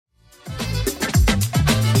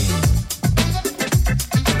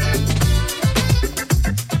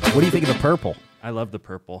What do you think of the purple? I love the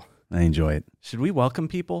purple. I enjoy it. Should we welcome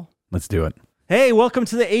people? Let's do it. Hey, welcome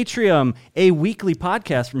to the Atrium, a weekly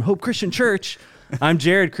podcast from Hope Christian Church. I'm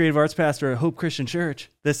Jared, creative arts pastor at Hope Christian Church.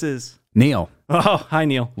 This is... Neil, Oh, hi,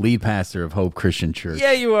 Neil. lead pastor of Hope Christian Church.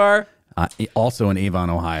 Yeah, you are. Also in Avon,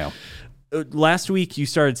 Ohio. Last week, you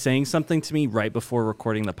started saying something to me right before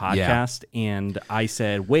recording the podcast, and I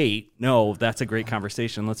said, wait, no, that's a great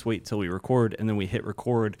conversation. Let's wait till we record. And then we hit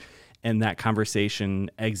record, and that conversation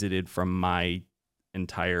exited from my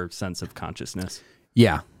entire sense of consciousness.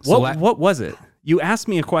 Yeah. So What was it? You asked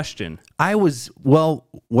me a question.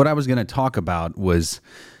 what I was going to talk about was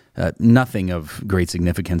nothing of great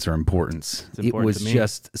significance or importance. It's It important was to me.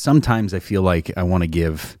 just, sometimes I feel like I want to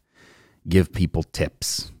give people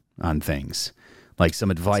tips on things, like some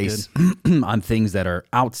advice on things that are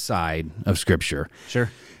outside of Scripture. Sure.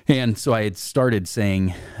 And so I had started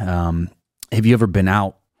saying, have you ever been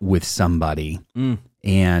out with somebody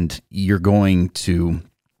and you're going to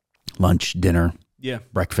lunch, dinner, Yeah.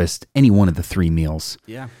 breakfast, any one of the three meals,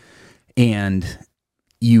 Yeah. and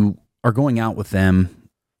you are going out with them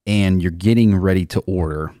and you're getting ready to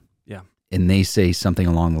order, Yeah. and they say something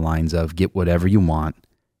along the lines of, get whatever you want,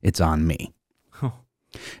 it's on me. Oh.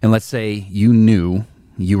 And let's say you knew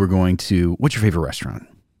you were going to, what's your favorite restaurant?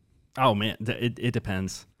 Oh, man. It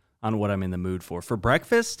depends on what I'm in the mood for. For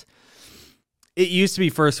breakfast, it used to be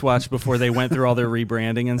First Watch before they went through all their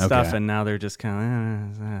rebranding and stuff, Okay. and now they're just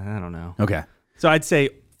kind of, I don't know. Okay. So I'd say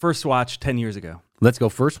First Watch 10 years ago. Let's go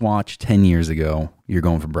First Watch 10 years ago. You're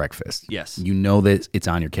going for breakfast. Yes. You know that it's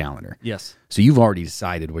on your calendar. Yes. So you've already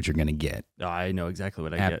decided what you're going to get. Oh, I know exactly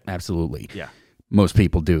what I get. Absolutely. Yeah. Most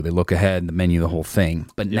people do. They look ahead, the menu, the whole thing.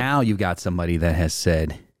 But now you've got somebody that has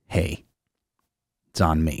said, hey, it's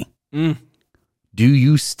on me. Do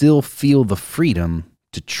you still feel the freedom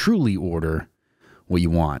to truly order what you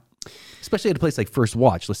want? Especially at a place like First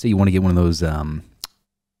Watch. Let's say you want to get one of those,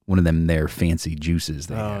 one of them their fancy juices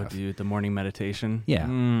they Oh, have. dude, the morning meditation. Yeah.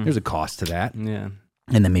 There's a cost to that. Yeah.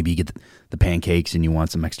 And then maybe you get the pancakes and you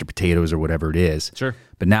want some extra potatoes or whatever it is. Sure.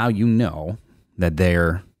 But now you know that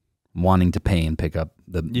they're wanting to pay and pick up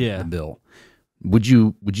the bill. Would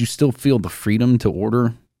you still feel the freedom to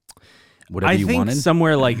order whatever you I think wanted?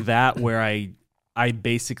 somewhere like that where I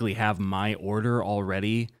basically have my order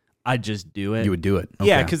already, I'd just do it. You would do it.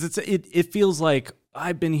 Yeah, Okay. because it feels like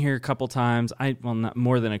I've been here a couple times. Not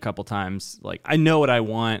more than a couple times. Like I know what I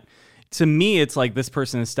want. To me, it's like this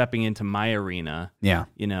person is stepping into my arena. Yeah.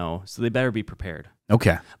 So they better be prepared.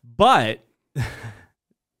 Okay. But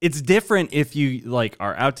it's different if you like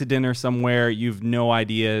are out to dinner somewhere, you've no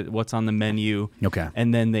idea what's on the menu, Okay.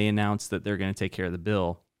 and then they announce that they're going to take care of the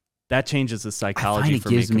bill. That changes the I psychology find it for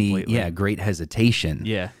gives me me completely. great hesitation.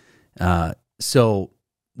 Yeah. So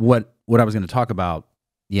what I was going to talk about,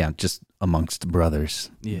 just amongst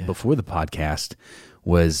brothers before the podcast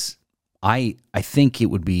was I think it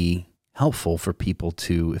would be helpful for people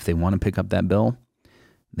to, if they want to pick up that bill,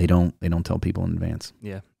 they don't tell people in advance.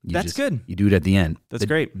 Yeah. You That's good. You do it at the end. That's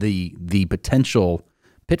great. The potential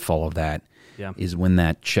pitfall of that Yeah. is when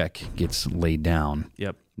that check gets laid down,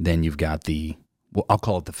 Yep. then you've got I'll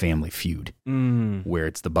call it the family feud, where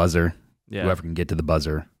it's the buzzer, Yeah. whoever can get to the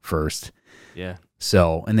buzzer first. Yeah.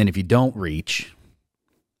 So, and then if you don't reach,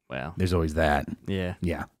 Wow. there's always that. Yeah.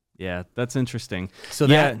 Yeah. Yeah. That's interesting. So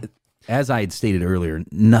Yeah. that, as I had stated earlier,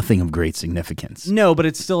 nothing of great significance. No, but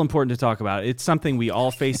it's still important to talk about. It's something we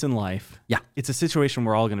all face in life. Yeah. It's a situation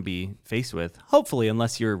we're all going to be faced with. Hopefully,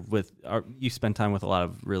 unless you spend time with a lot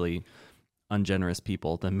of really ungenerous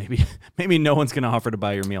people, then maybe no one's going to offer to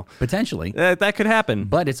buy your meal. Potentially. That could happen.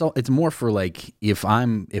 But it's more for like if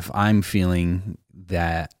I'm feeling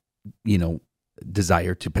that,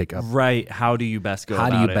 desire to pick up. Right. How do you best go How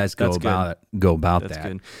about do it? you best That's go about That's that?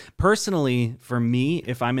 good. Personally, for me,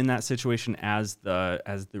 if I'm in that situation as the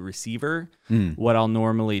receiver, what I'll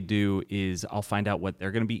normally do is I'll find out what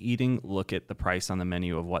they're going to be eating, look at the price on the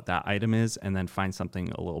menu of what that item is, and then find something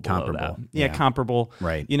a little below Comparable. that. Yeah, comparable.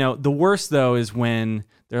 Right. The worst though is when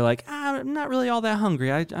they're like, I'm not really all that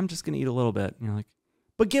hungry. I'm just going to eat a little bit. And you're like,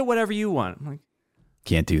 but get whatever you want. I'm like,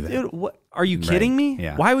 Can't do that. dude, what? Are you kidding me?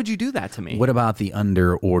 Yeah. Why would you do that to me? What about the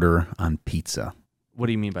under order on pizza? What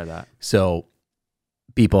do you mean by that? So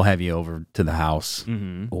people have you over to the house,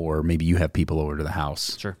 Mm-hmm. or maybe you have people over to the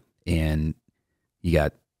house, Sure. and you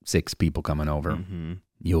got 6 people coming over. Mm-hmm.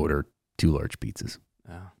 You order 2 large pizzas,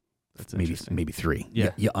 Oh, that's maybe interesting. 3.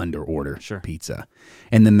 Yeah. You under order Sure. pizza,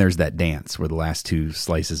 and then there's that dance where the last 2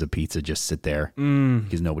 slices of pizza just sit there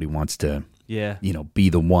because nobody wants to Yeah. be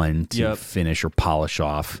the one to Yep. finish or polish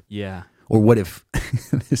off. Yeah. Or what if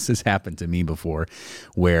this has happened to me before,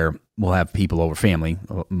 where we'll have people over, family,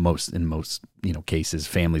 in most cases,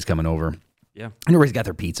 families coming over. Yeah. And everybody's got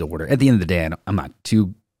their pizza order. At the end of the day, I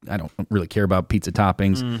don't really care about pizza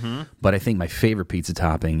toppings, but I think my favorite pizza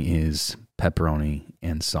topping is pepperoni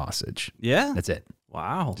and sausage. Yeah. That's it.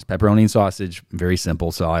 Wow. Just pepperoni and sausage, very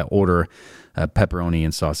simple. So I order a pepperoni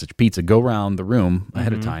and sausage pizza, go around the room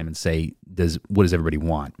ahead of time and say, what does everybody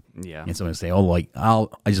want? Yeah. And someone will say,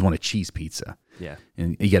 I just want a cheese pizza. Yeah.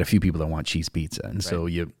 And you get a few people that want cheese pizza. And so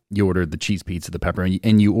you order the cheese pizza, the pepperoni,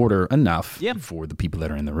 and you order enough for the people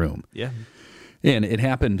that are in the room. Yeah. And it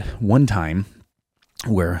happened one time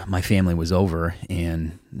where my family was over,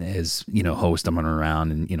 and as host, I'm running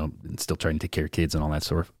around and still trying to take care of kids and all that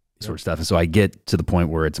sort of stuff. And so I get to the point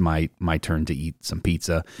where it's my turn to eat some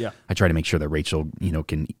pizza. Yeah. I try to make sure that Rachel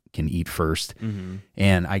can eat first. Mm-hmm.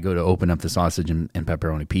 And I go to open up the sausage and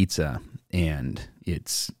pepperoni pizza, and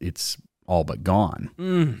it's all but gone.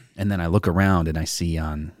 And then I look around and I see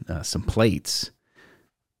on some plates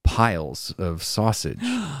piles of sausage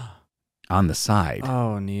on the side.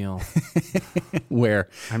 Oh, Neil. where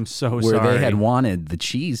I'm so where sorry. they had wanted the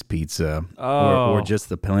cheese pizza or just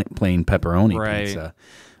the plain pepperoni pizza,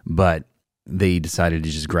 but they decided to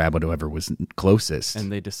just grab whatever was closest. And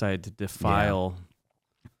they decided to defile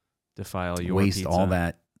your waste pizza. all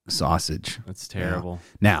that sausage. That's terrible.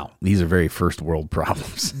 Yeah. Now, these are very first world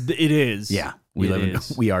problems. It is. Yeah. We are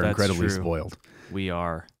That's incredibly true. spoiled. We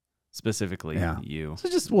are. Specifically, you. So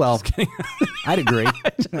I'd agree.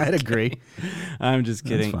 I'd agree. I'm just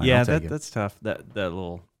kidding. Fine. Yeah, I'll take it. that's tough. That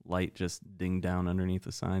little light just dinged down underneath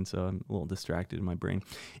the sign, so I'm a little distracted in my brain.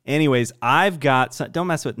 Anyways, I've got don't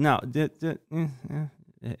mess with no. Yeah,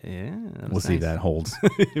 We'll see if that holds.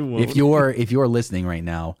 It won't. If you're listening right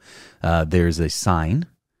now, there's a sign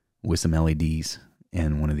with some LEDs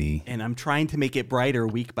and one of the and I'm trying to make it brighter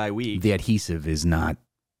week by week. The adhesive is not.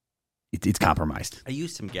 It's compromised. I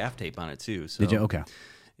used some gaff tape on it too. So Did you? Okay.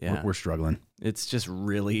 Yeah, We're struggling. It's just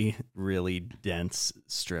really, really dense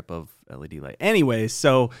strip of LED light. Anyways,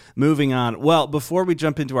 so moving on. Well, before we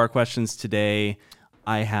jump into our questions today,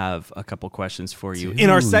 I have a couple questions for you in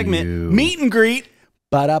our segment, Meet and Greet.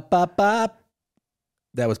 Ba-da-ba-ba.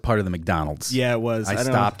 That was part of the McDonald's. Yeah, it was. I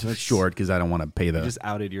stopped short because I don't want to pay the. You just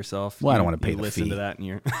outed yourself. Well, I don't want to pay the listen fee. to that, and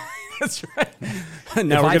you're. That's right.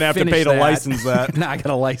 Now we're gonna have to pay to license that. Now I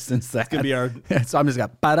gotta license that. It's gonna be our. So I'm just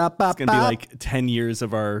got. Ba-da-ba-ba. It's gonna be like 10 years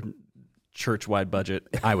of our church-wide budget.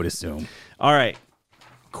 I would assume. All right.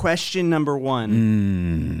 Question number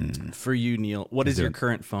 1 for you, Neil. What is your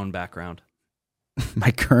current phone background?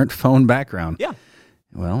 My current phone background. Yeah.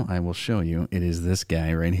 Well, I will show you. It is this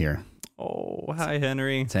guy right here. Oh, hi,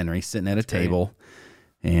 Henry. It's Henry sitting at a table,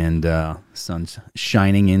 and sun's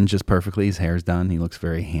shining in just perfectly. His hair's done. He looks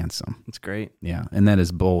very handsome. It's great. Yeah, and that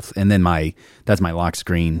is both. And then that's my lock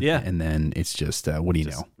screen. Yeah, and then it's just what do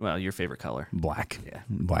you know? Well, your favorite color, black. Yeah,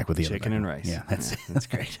 black with the chicken and rice. Yeah, that's it. That's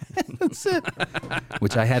great. That's it.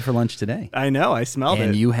 Which I had for lunch today. I know. I smelled it.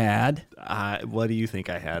 And you had? What do you think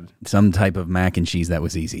I had? Some type of mac and cheese that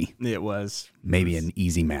was easy. It was maybe an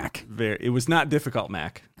easy mac. It was not difficult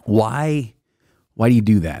mac. Why do you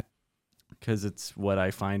do that? Because it's what I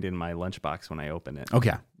find in my lunchbox when I open it.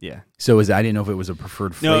 Okay. Yeah. So I didn't know if it was a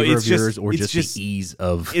preferred flavor of yours or just the ease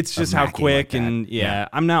of. It's just how quick and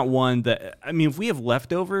I'm not one that. I mean, if we have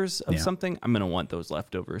leftovers of something, I'm gonna want those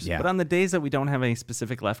leftovers. Yeah. But on the days that we don't have any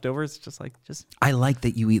specific leftovers, just. I like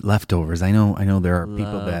that you eat leftovers. I know there are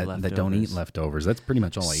people that don't eat leftovers. That's pretty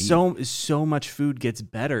much all I eat. So much food gets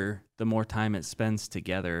better the more time it spends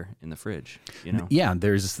together in the fridge. You know. Yeah.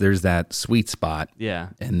 There's that sweet spot. Yeah.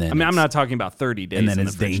 And then I'm not talking about 30 days. And then in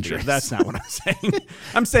it's the fridge dangerous. That's not what I'm saying.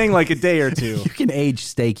 I'm saying like a day or two. You can age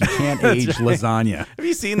steak. You can't age lasagna. Have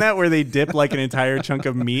you seen that where they dip like an entire chunk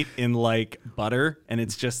of meat in like butter and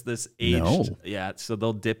it's just this aged? No. Yeah. So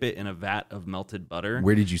they'll dip it in a vat of melted butter.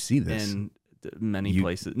 Where did you see this? In many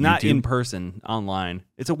places. Not in person, online.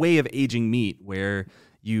 It's a way of aging meat where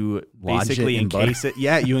you basically encase it.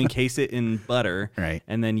 Yeah, you encase it in butter. Right.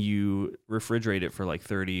 And then you refrigerate it for like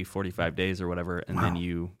 30, 45 days or whatever. And then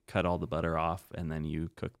you cut all the butter off and then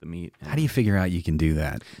you cook the meat. How do you figure out you can do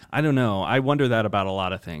that? I don't know. I wonder that about a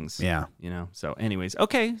lot of things. Yeah. You know, so anyways.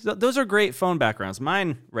 Okay. So those are great phone backgrounds.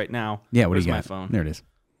 Mine right now. Yeah, what do you got? My phone. There it is.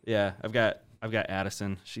 Yeah, I've got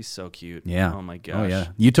Addison. She's so cute. Yeah. Oh my gosh. Oh yeah.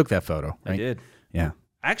 You took that photo, right? I did. Yeah.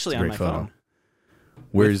 Actually on my phone.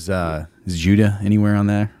 Where's is Judah anywhere on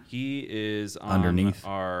there? He is on underneath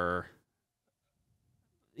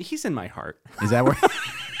he's in my heart. Is that where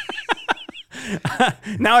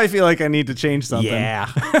Now I feel like I need to change something.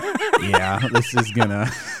 Yeah, this is gonna.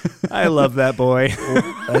 I love that boy.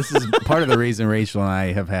 This is part of the reason Rachel and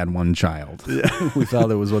I have had one child. We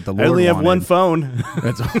felt it was what the Lord I only have wanted. one phone.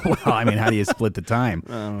 Well, I mean, how do you split the time?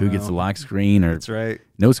 Who gets the lock screen? Or That's right.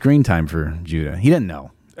 no screen time for Judah. He didn't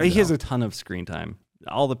know. He has a ton of screen time.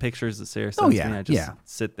 All the pictures that Sarah sends me, I just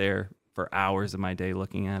sit there for hours of my day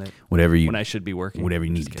looking at it. Whatever you when I should be working. Whatever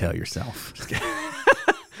you need to tell yourself.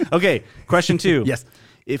 Okay, question 2. Yes.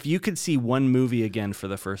 If you could see one movie again for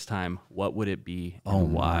the first time, what would it be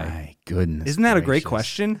and why? My goodness. Isn't that gracious. a great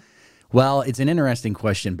question? Well, it's an interesting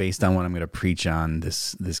question based on what I'm going to preach on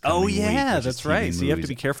this coming week, which is that's TV right. So you have to movies.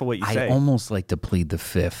 be careful what you say. I almost like to plead the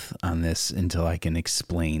fifth on this until I can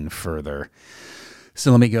explain further.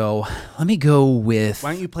 So let me go with...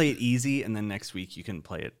 Why don't you play it easy, and then next week you can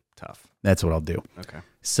play it tough. That's what I'll do. Okay.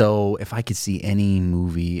 So if I could see any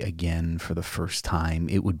movie again for the first time,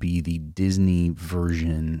 it would be the Disney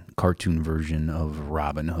cartoon version of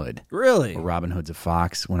Robin Hood. Really? Robin Hood's a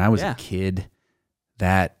Fox. When I was a kid,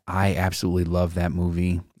 I absolutely loved that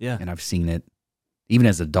movie. Yeah. And I've seen it even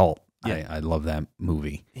as an adult. Yeah. I love that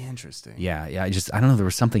movie. Interesting. Yeah. I don't know. There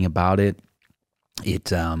was something about it. It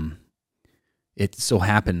so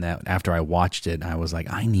happened that after I watched it, I was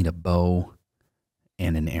like, I need a bow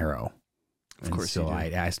and an arrow. Of course. So I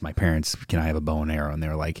asked my parents, can I have a bow and arrow? And they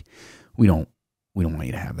were like, we don't want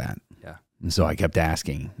you to have that. Yeah. And so I kept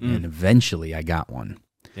asking, and eventually I got one.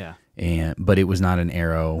 Yeah. But it was not an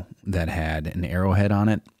arrow that had an arrowhead on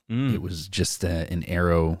it. It was just an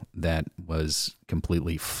arrow that was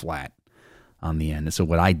completely flat on the end. And so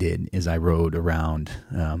what I did is I rode around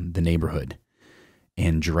the neighborhood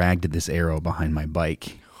and dragged this arrow behind my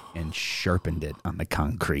bike and sharpened it on the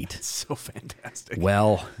concrete. It's so fantastic.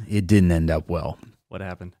 Well, it didn't end up well. What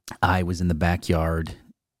happened? I was in the backyard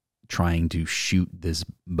trying to shoot this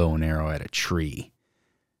bow and arrow at a tree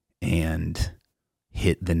and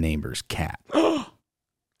hit the neighbor's cat.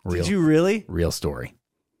 Did you really? Real story.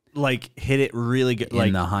 Like hit it really good?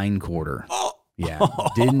 In the hind quarter. Yeah.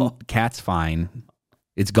 Cat's fine.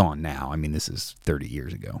 It's gone now. I mean, this is 30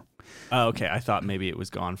 years ago. Oh, okay. I thought maybe it was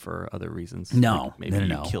gone for other reasons. No, like maybe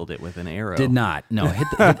no. you killed it with an arrow. Did not. No,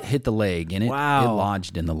 hit the leg, and it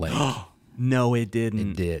lodged in the leg. No, it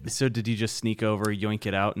didn't. It did. So did you just sneak over, yoink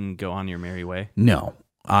it out, and go on your merry way? No.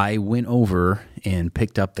 I went over and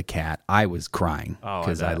picked up the cat. I was crying Oh, I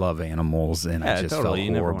because I bet. love animals, and I just totally. You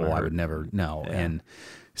felt never horrible. wanna I hurt. would never, no. Yeah. And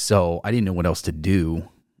so I didn't know what else to do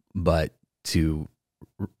but to,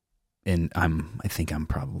 and I think I'm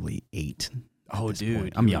probably 8. Oh, this dude.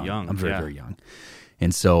 point. I'm you were young. I'm very, Yeah. very young.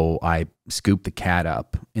 And so I scooped the cat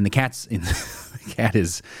up, and the cat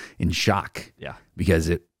is in shock. Yeah. Because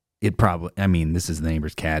it probably, I mean, this is the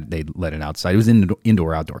neighbor's cat. They let it outside. It was an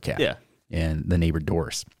indoor-outdoor cat. Yeah. And the neighbor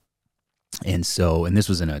Doris. And this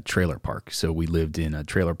was in a trailer park. So we lived in a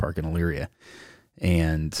trailer park in Elyria.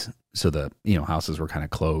 And so the, houses were kind of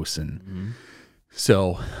close. And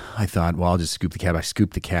so I thought, well, I'll just scoop the cat. I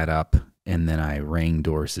scooped the cat up, and then I rang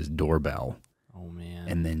Doris's doorbell. Oh, man.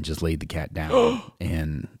 And then just laid the cat down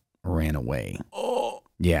and ran away.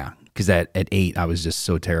 Yeah. Because at 8, I was just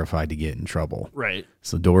so terrified to get in trouble. Right.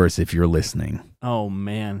 So Doris, if you're listening, Oh,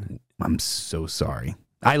 man. I'm so sorry.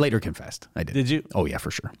 I later confessed. I did. Did you? Oh, yeah,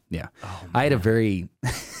 for sure. Yeah. Oh, I had a very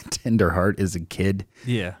tender heart as a kid.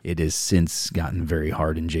 Yeah. It has since gotten very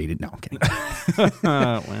hard and jaded. No, I'm kidding.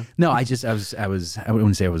 Well. No, I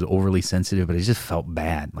wouldn't say I was overly sensitive, but I just felt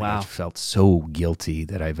bad. Like, Wow. I felt so guilty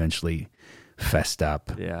that I eventually fessed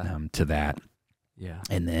up Yeah. to that. Yeah.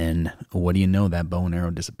 And then, what do you know? That bow and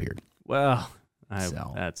arrow disappeared. Well,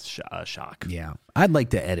 So. that's a shock. Yeah. I'd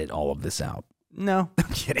like to edit all of this out. No,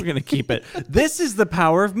 I'm kidding. we're going to keep it. This is the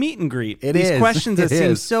power of meet and greet. It These is. questions that It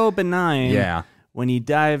seem is. so benign. Yeah. When you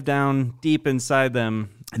dive down deep inside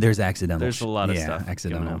them. There's accidental. There's a lot of stuff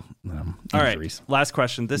accidental All injuries. right. Last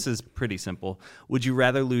question. This is pretty simple. Would you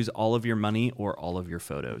rather lose all of your money or all of your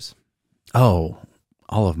photos? Oh,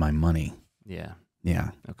 all of my money. Yeah.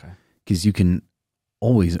 Yeah. Okay. Because you can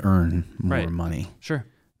always earn more Right. money, Sure.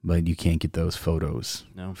 but you can't get those photos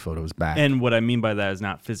back. And what I mean by that is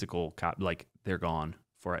not physical, like they're gone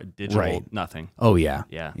for a digital, Right. nothing. oh, yeah.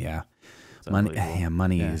 Yeah. Yeah. It's Money,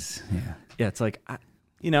 unbelievable. Yeah. is, yeah. Yeah, it's like,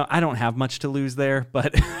 I don't have much to lose there,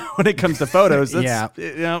 but when it comes to photos, that's,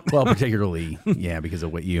 Well, particularly, because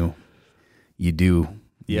of what you do.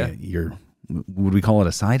 Yeah. Would we call it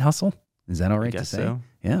a side hustle? Is that all right to guess say? so.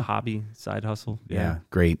 Yeah. Hobby, side hustle. Yeah.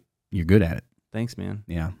 Great. You're good at it. Thanks, man.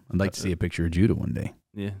 Yeah. I'd like to see a picture of Judah one day.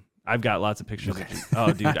 Yeah. I've got lots of pictures.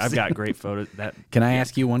 Oh, dude, I've got great photos. Can I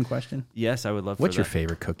ask you one question? Yes, I would love What's for your that.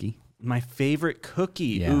 favorite cookie? My favorite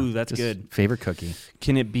cookie. Yeah, Ooh, that's just good. Favorite cookie.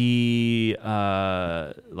 Can it be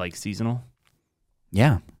like seasonal?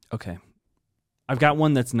 Yeah. Okay. I've got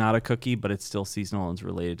one that's not a cookie, but it's still seasonal and it's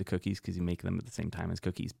related to cookies because you make them at the same time as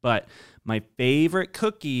cookies. But my favorite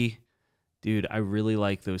cookie, dude, I really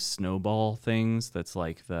like those snowball things. That's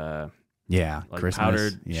like the Christmas.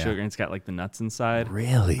 powdered sugar, and it's got like the nuts inside.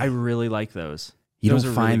 Really? I really like those. You Those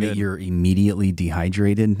don't are find really that good. you're immediately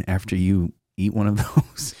dehydrated after you eat one of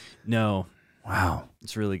those? No, Wow.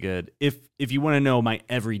 it's really good. If you want to know my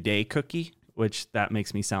everyday cookie, which that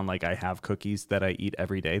makes me sound like I have cookies that I eat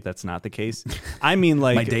every day. That's not the case. I mean,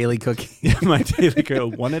 like My daily cookie. my daily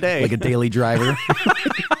one a day, Like a daily driver.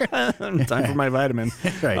 Time for my vitamin.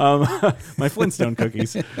 Right. My Flintstone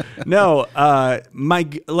cookies. No, my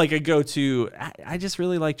like a go-to. I just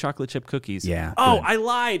really like chocolate chip cookies. Yeah, Oh, good. I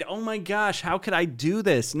lied. Oh my gosh, how could I do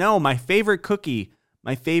this? No, my favorite cookie,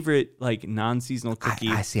 my favorite like non-seasonal cookie.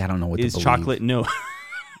 I see. I don't know what is to believe. chocolate no.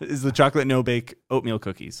 Is the chocolate no bake oatmeal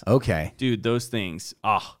cookies. Okay. Dude, those things.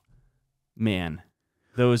 Oh, man,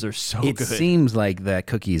 those are so It good. seems like that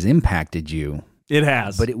cookies impacted you, It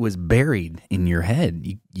has, but it was buried in your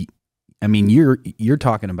head. I mean, you're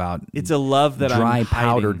talking about it's a love that dry I'm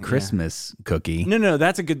powdered hiding. Christmas cookie. No,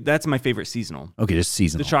 that's my favorite seasonal. Okay, just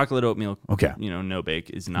seasonal. The chocolate oatmeal, Okay. No bake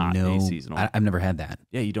is not a seasonal. I've never had that.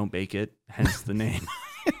 Yeah, you don't bake it, hence the name.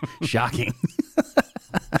 Shocking.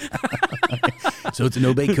 So it's a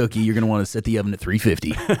no bake cookie. You're going to want to set the oven at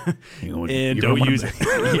 350. And don't use it.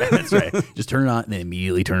 Yeah, that's right. Just turn it on and then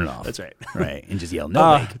immediately turn it off. That's right. Right. And just yell,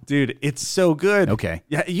 no bake. Dude, it's so good. Okay.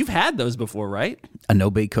 Yeah, you've had those before, right? A no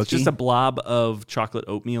bake cookie? Just a blob of chocolate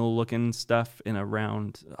oatmeal looking stuff in a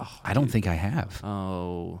round. Oh, I don't think I have.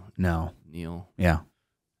 oh No. Neil. Yeah.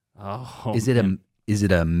 Oh, Is it man. is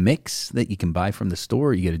it a mix that you can buy from the store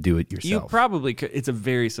or you got to do it You yourself? probably could. It's a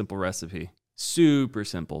very simple recipe. Super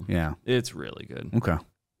simple. Yeah. It's really good. Okay.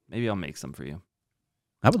 Maybe I'll make some for you,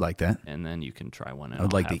 I would like that. and then you can try one. And I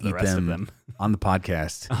would I'll like to have the eat rest of them on the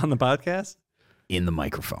podcast on the podcast. in the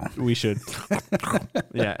microphone. We should.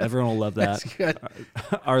 Yeah, everyone will love that. good.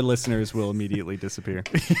 Our listeners will immediately disappear.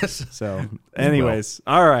 Yes. So, anyways,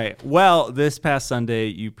 all right. Well, this past Sunday,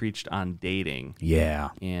 you preached on dating. Yeah.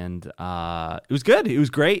 And it was good. It was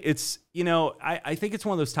great. It's, I think it's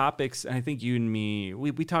one of those topics, and I think you and me,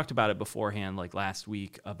 we talked about it beforehand, like last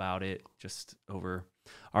week about it, just over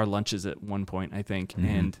our lunches at one point, I think. Mm-hmm.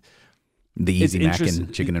 And The easy mac interest-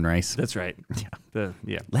 and chicken and rice. that's right.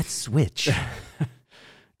 Yeah. Let's switch.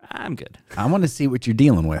 I'm good. I want to see what you're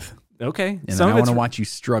dealing with. Okay. And Some I of want it's to watch you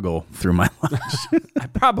struggle through my lunch. I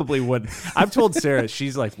probably would. I've told Sarah,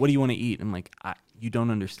 she's like, what do you want to eat? I'm like, you don't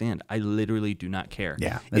understand. I literally do not care.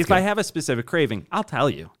 Yeah, that's If I good. have a specific craving, I'll tell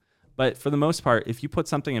you. But for the most part, if you put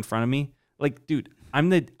something in front of me, like, dude, I'm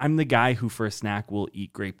the guy who for a snack will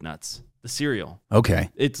eat grape nuts, the cereal. Okay.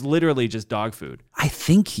 It's literally just dog food. I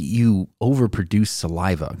think you overproduce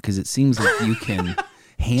saliva because it seems like you can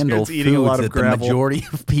handle Jared's eating a foods lot of that the gravel. majority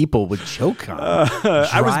of people would choke on.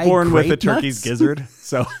 I was Dry born with a grape turkey's nuts? gizzard,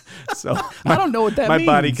 so I don't know what that my means.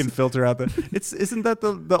 body can filter out isn't that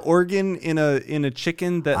the organ in a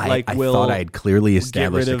chicken that I will thought I had clearly rid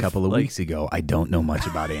established a of, couple of like- weeks ago. I don't know much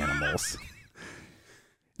about animals.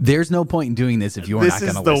 There's no point in doing this if you're This not going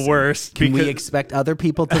is to the listen. worst, Can we because- expect other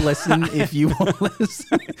people to listen if you want to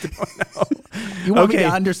listen? You want me Okay. to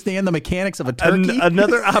understand the mechanics of a turkey?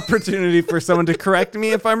 Another opportunity for someone to correct me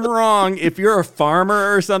if I'm wrong. If you're a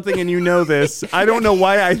farmer or something and you know this, I don't know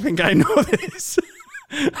why I think I know this.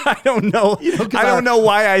 I don't know. 'cause I don't know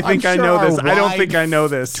why I think I sure know our this. I don't think wide I know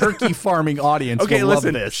this. turkey farming audience Okay, will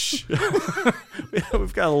listen. love this.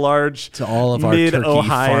 We've got a large To all of our turkey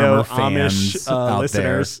Mid-Ohio farmer Amish fans out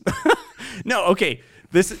listeners. No, okay.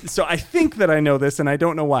 So I think that I know this, and I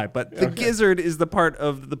don't know why. But the gizzard is the part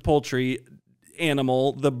of the poultry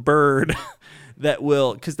animal, the bird, that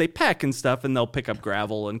will, because they peck and stuff, and they'll pick up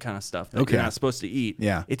gravel and kind of stuff that Okay. you're not supposed to eat.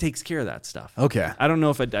 Yeah. It takes care of that stuff. Okay. I don't know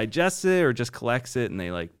if it digests it or just collects it, and they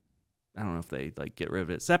I don't know if they get rid of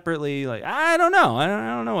it separately. I don't know. I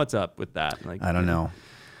don't know what's up with that. I don't know.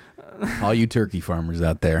 All you turkey farmers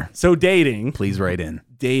out there, So dating. please write in.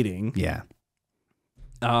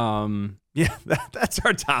 Yeah, that's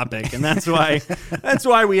our topic, and that's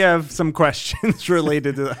why we have some questions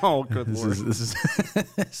related to. Oh, good lord! This is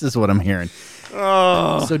this is what I'm hearing.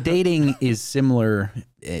 Oh, So dating is similar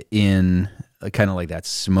in kind of like that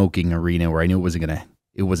smoking arena where I knew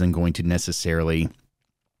it wasn't going to necessarily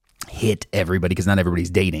hit everybody because not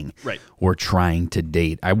everybody's dating right. or trying to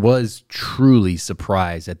date. I was truly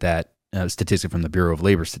surprised at that statistic from the Bureau of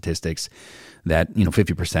Labor Statistics that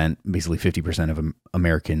 50%, basically 50% of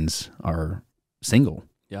Americans are single.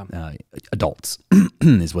 adults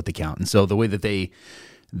is what they count. And so the way that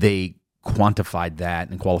they quantified that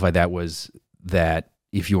and qualified that was that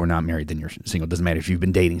if you are not married, then you're single. It doesn't matter if you've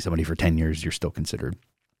been dating somebody for 10 years, you're still considered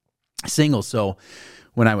single. So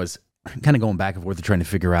when I was kind of going back and forth and trying to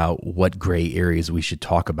figure out what gray areas we should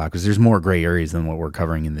talk about, because there's more gray areas than what we're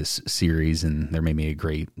covering in this series, and there may be a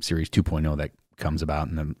gray series 2.0 that comes about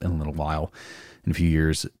in a little while, in a few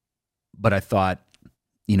years. But I thought,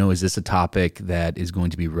 is this a topic that is going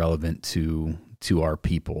to be relevant to our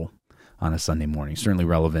people on a Sunday morning? Certainly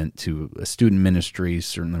relevant to a student ministry,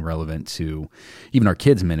 certainly relevant to even our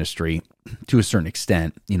kids' ministry to a certain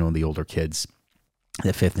extent, the older kids,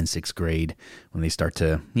 the 5th and 6th grade, when they start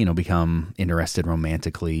to, become interested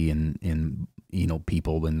romantically in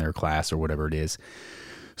people in their class or whatever it is.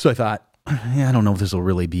 So I thought, I don't know if this will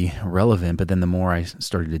really be relevant, but then the more I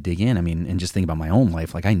started to dig in, and just think about my own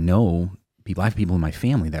life, like I know people, I have people in my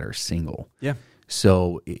family that are single. Yeah.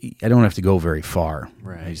 So I don't have to go very far.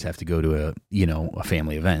 Right. I just have to go to a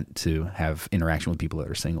family event to have interaction with people that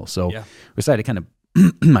are single. So I decided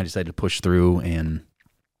to push through and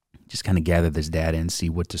just kind of gather this data and see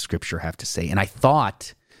what does Scripture have to say. And I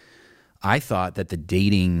thought that the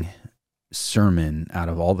dating sermon, out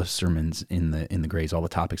of all the sermons in the Grace, all the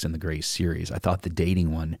topics in the Grace series, I thought the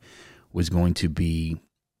dating one was going to be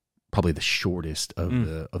probably the shortest of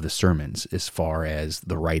the sermons as far as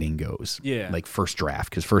the writing goes. Yeah, like first draft,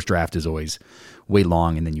 because first draft is always way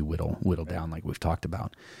long, and then you whittle down, like we've talked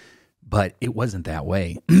about. But it wasn't that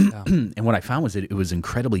way, and what I found was that it was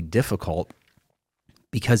incredibly difficult,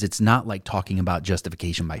 because it's not like talking about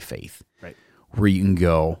justification by faith, right? Where you can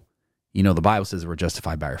go, the Bible says that we're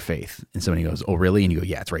justified by our faith. And somebody goes, oh, really? And you go,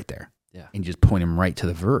 yeah, it's right there. Yeah. And just point them right to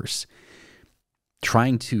the verse.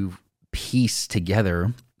 Trying to piece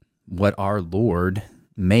together what our Lord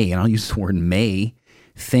may, and I'll use the word may,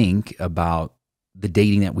 think about the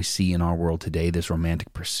dating that we see in our world today, this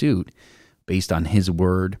romantic pursuit, based on His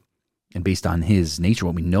word and based on His nature,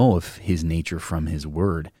 what we know of His nature from His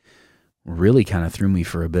word, really kind of threw me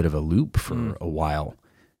for a bit of a loop for a while,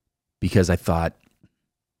 because I thought,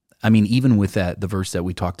 even with the verse that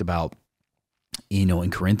we talked about,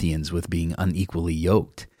 in Corinthians with being unequally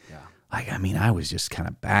yoked, I was just kind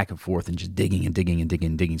of back and forth and just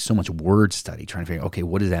digging, so much word study, trying to figure out, okay,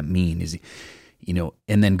 what does that mean? Is,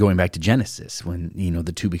 and then going back to Genesis, when,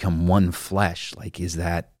 the two become one flesh, like, is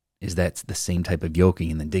that the same type of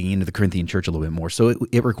yoking? And then digging into the Corinthian church a little bit more. So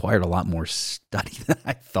it required a lot more study than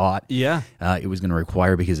I thought it was going to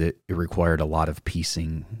require, because it required a lot of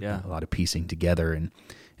piecing, together. And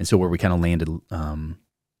so where we kind of landed, and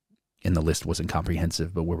the list wasn't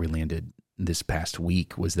comprehensive, but where we landed this past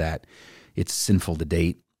week was that it's sinful to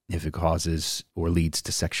date if it causes or leads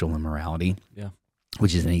to sexual immorality,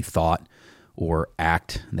 which is any thought or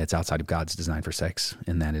act that's outside of God's design for sex,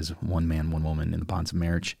 and that is one man, one woman in the bonds of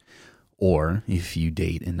marriage, or if you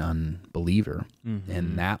date an unbeliever. Mm-hmm.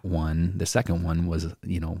 And that one, the second one, was,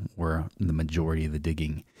 where the majority of the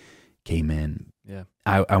digging came in. Yeah,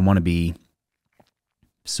 I want to be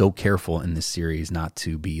so careful in this series not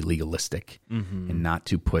to be legalistic and not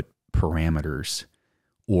to put parameters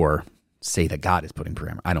or say that God is putting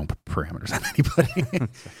parameters. I don't put parameters on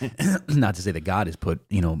anybody. Not to say that God has put,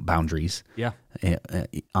 boundaries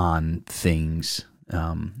on things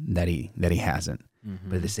that he hasn't. Mm-hmm.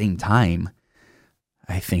 But at the same time,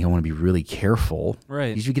 I think I want to be really careful. Right.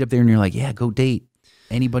 Because you get up there and you're like, yeah, go date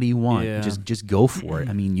anybody you want. Yeah. Just go for it.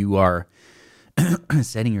 You are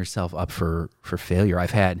setting yourself up for failure.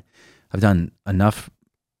 I've done enough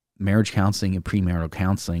marriage counseling and premarital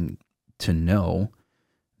counseling to know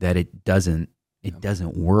that it doesn't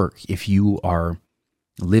work if you are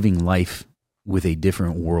living life with a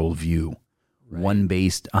different worldview, one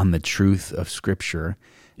based on the truth of Scripture,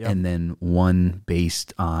 and then one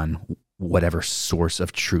based on whatever source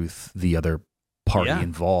of truth the other party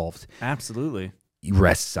involved absolutely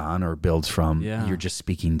rests on or builds from. You're just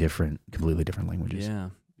speaking completely different languages.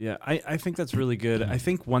 Yeah. I think that's really good. I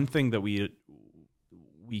think one thing that we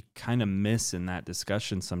kind of miss in that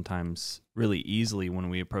discussion sometimes really easily when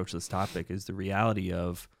we approach this topic is the reality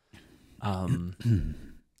of,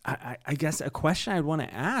 I guess a question I'd want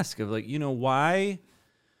to ask of, like, why,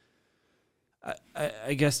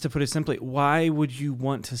 I guess to put it simply, why would you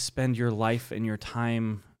want to spend your life and your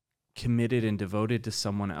time committed and devoted to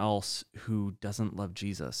someone else who doesn't love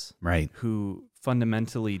Jesus, right? Who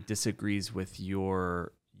fundamentally disagrees with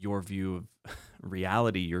your view of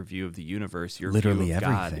reality, your view of the universe, your literally view of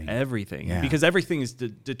everything. God, everything. Yeah. Because everything is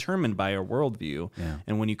determined by our worldview. Yeah.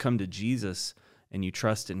 And when you come to Jesus and you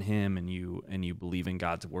trust in him, and you believe in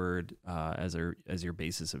God's word as your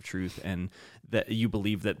basis of truth, and that you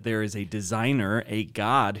believe that there is a designer, a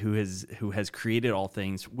God who has created all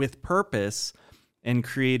things with purpose and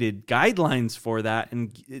created guidelines for that,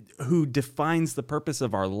 and who defines the purpose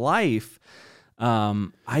of our life.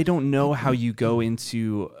 I don't know how you go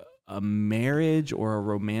into a marriage or a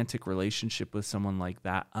romantic relationship with someone like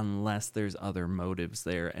that unless there's other motives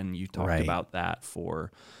there. And you talked about that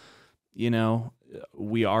for,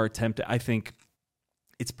 we are tempted. I think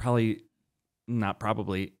it's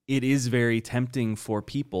it is very tempting for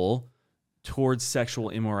people towards sexual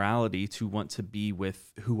immorality to want to be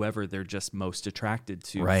with whoever they're just most attracted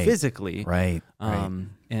to physically. Right. And,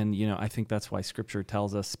 I think that's why scripture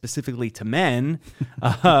tells us specifically to men,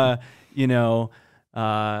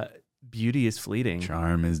 beauty is fleeting.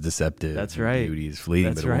 Charm is deceptive. That's right. Beauty is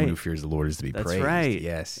fleeting, but a woman who fears the Lord is to be praised. That's right.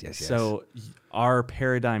 Yes. So our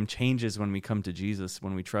paradigm changes when we come to Jesus,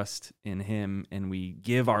 when we trust in him and we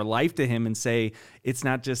give our life to him and say, it's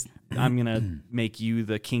not just, I'm going to make you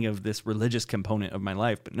the king of this religious component of my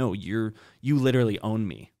life, but no, you literally own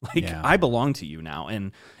me. I belong to you now.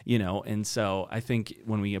 And, and so I think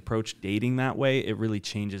when we approach dating that way, it really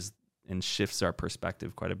changes and shifts our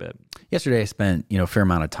perspective quite a bit. Yesterday, I spent a fair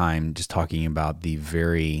amount of time just talking about the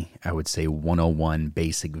very, I would say, 101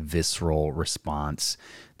 basic visceral response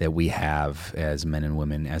that we have as men and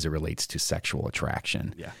women as it relates to sexual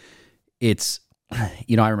attraction. Yeah, it's, I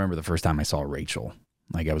remember the first time I saw Rachel.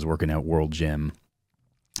 I was working at World Gym,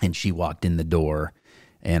 and she walked in the door,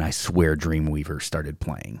 and I swear Dreamweaver started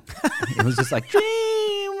playing. It was just like,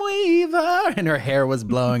 Dreamweaver, and her hair was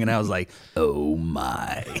blowing, and I was like, oh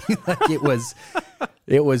my.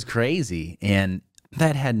 It was crazy. And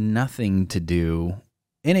that had nothing to do,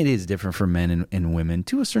 and it is different for men and women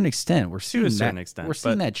to a certain extent. We're seeing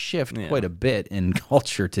that shift quite a bit in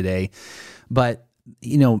culture today. But,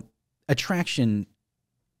 attraction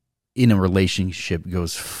in a relationship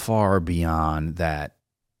goes far beyond that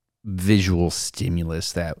visual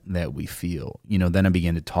stimulus that we feel. Then I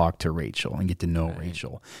began to talk to Rachel and get to know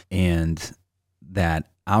Rachel, and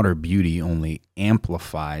that outer beauty only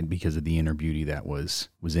amplified because of the inner beauty that was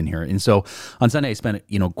in her. And so on Sunday I spent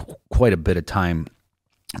quite a bit of time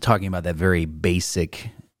talking about that very basic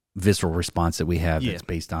visceral response that we have that's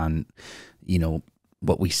based on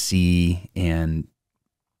what we see, and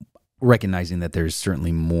recognizing that there's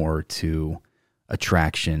certainly more to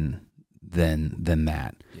attraction than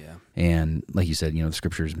that. Yeah. And like you said, the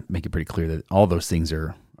scriptures make it pretty clear that all those things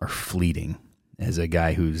are fleeting. As a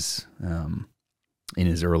guy who's in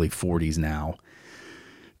his early 40s now,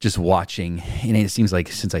 just watching, and it seems like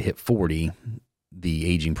since I hit 40,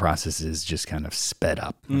 the aging process is just kind of sped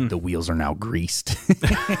up. Like the wheels are now greased.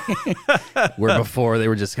 Where before they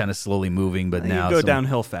were just kind of slowly moving, but now you go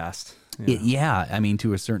downhill fast. I mean,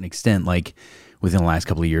 to a certain extent, like within the last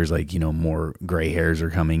couple of years, more gray hairs are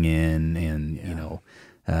coming in, and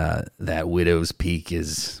that widow's peak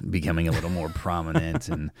is becoming a little more prominent,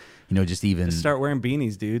 and just start wearing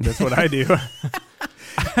beanies, dude. That's what I do.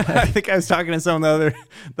 I think I was talking to someone the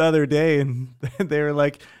other day, and they were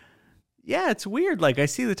like, "Yeah, it's weird. Like I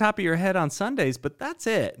see the top of your head on Sundays, but that's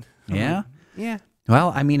it." Yeah, yeah.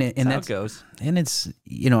 Well, I mean, and that's how it goes. And it's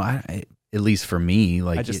I at least for me,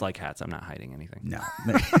 I just like hats. I'm not hiding anything. No,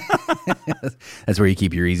 that's where you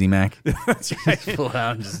keep your Easy Mac. That's right. Just pull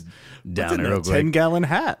out and just down it real quick. 10-gallon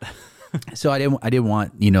hat. So I didn't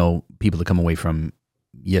want people to come away from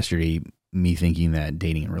yesterday me thinking that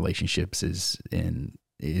dating and relationships is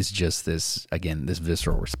just this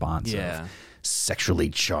visceral response of sexually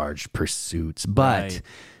charged pursuits. But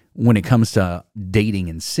when it comes to dating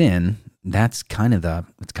and sin, it's kind of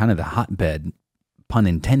the hotbed, pun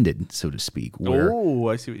intended, so to speak. Oh,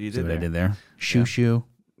 I see what you did there. I did there. Shoo.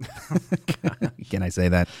 Can I say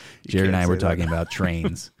that? Jared and I were talking about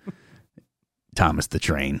trains. Thomas the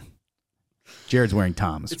Train. Jared's wearing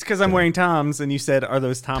Toms. It's because I'm wearing Toms, and you said, "Are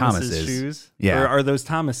those Thomas's shoes?" Yeah. Or are those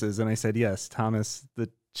Thomas's? And I said, "Yes, Thomas the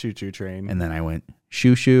choo-choo train." And then I went,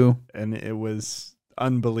 shoo. And it was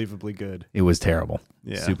unbelievably good. It was terrible.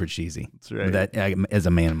 Yeah. Super cheesy. That's right. But as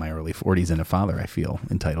a man in my early 40s and a father, I feel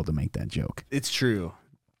entitled to make that joke. It's true.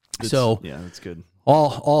 That's good.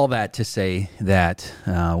 All that to say that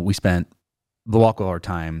we spent the bulk of our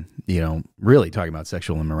time, really talking about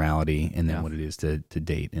sexual immorality and then what it is to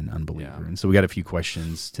date an unbeliever. Yeah. And so we got a few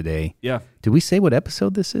questions today. Yeah. Did we say what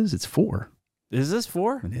episode this is? It's 4. Is this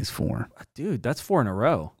 4? It is 4. Dude, that's 4 in a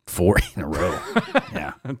row. 4 in a row.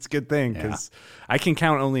 Yeah. That's a good thing, because I can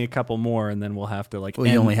count only a couple more, and then we'll have to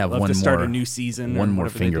you only have one more. Start a new season. One more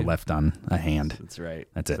finger left on a hand. That's right.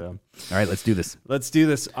 That's it. All right, let's do this.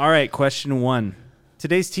 All right, question 1.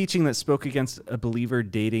 Today's teaching that spoke against a believer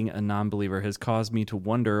dating a non-believer has caused me to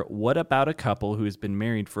wonder, what about a couple who has been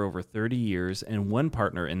married for over 30 years and one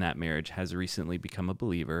partner in that marriage has recently become a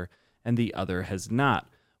believer and the other has not?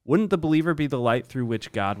 Wouldn't the believer be the light through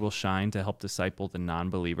which God will shine to help disciple the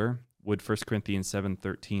non-believer? Would 1 Corinthians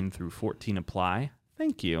 7:13 through 14 apply?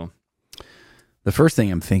 Thank you. The first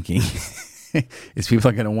thing I'm thinking is people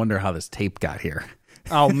are going to wonder how this tape got here.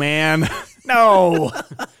 Oh, man. No.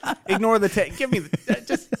 Ignore the tape. Give me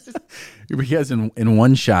just. Because in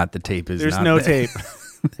one shot, the tape is There's not no there. tape.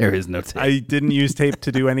 There is no tape. I didn't use tape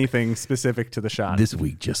to do anything specific to the shot. This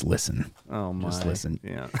week, just listen. Oh, my. Just listen.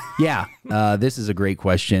 Yeah. Yeah, this is a great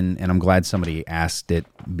question, and I'm glad somebody asked it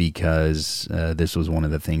because this was one of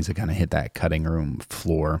the things that kind of hit that cutting room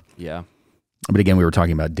floor. Yeah. But again, we were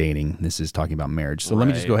talking about dating. This is talking about marriage. So let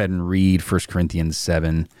me just go ahead and read 1 Corinthians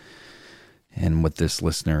 7 and what this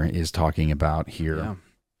listener is talking about here. Yeah.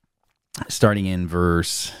 Starting in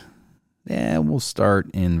we'll start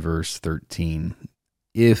in verse 13.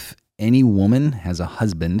 If any woman has a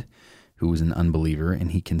husband who is an unbeliever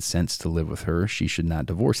and he consents to live with her, she should not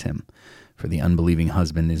divorce him. For the unbelieving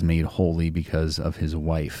husband is made holy because of his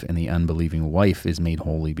wife, and the unbelieving wife is made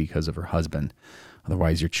holy because of her husband.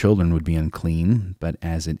 Otherwise your children would be unclean, but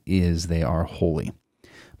as it is, they are holy.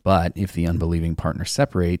 But if the unbelieving partner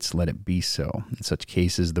separates, let it be so. In such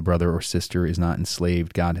cases, the brother or sister is not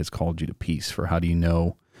enslaved. God has called you to peace. For how do you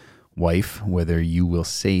know, wife, whether you will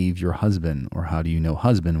save your husband? Or how do you know,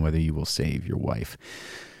 husband, whether you will save your wife?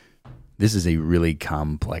 This is a really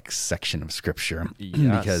complex section of Scripture.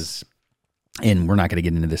 Yes. And we're not going to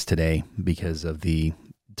get into this today because of the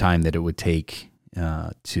time that it would take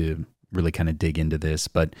to really kind of dig into this.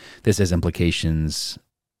 But this has implications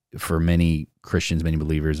for many Christians, many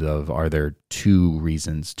believers are there two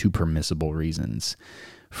permissible reasons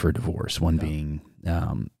for divorce. One being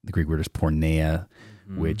the Greek word is porneia,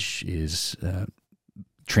 which is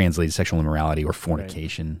translated sexual immorality or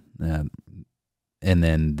fornication. Right. And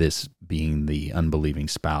then this being the unbelieving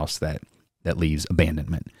spouse that leaves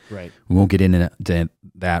abandonment. Right. We won't get into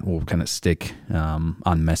that. We'll kind of stick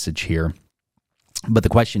on message here. But the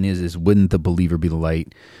question is wouldn't the believer be the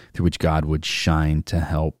light through which God would shine to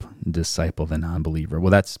help disciple the non-believer?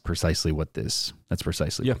 Well, that's precisely what this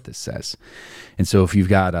says. And so if you've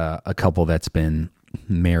got a couple that's been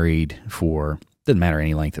married for, doesn't matter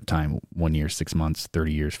any length of time, 1 year, 6 months,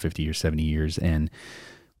 30 years, 50 years, 70 years, and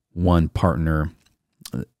one partner,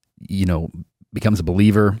 becomes a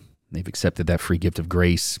believer, they've accepted that free gift of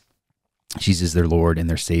grace, Jesus is their Lord and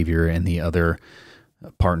their Savior, and the other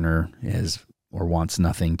partner wants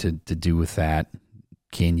nothing to do with that.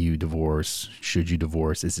 Can you divorce? Should you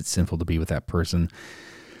divorce? Is it sinful to be with that person?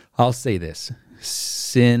 I'll say this.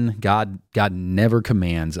 Sin, God never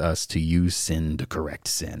commands us to use sin to correct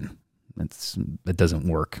sin. That doesn't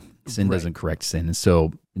work. Sin doesn't correct sin. And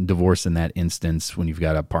so divorce in that instance, when you've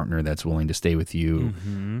got a partner that's willing to stay with you,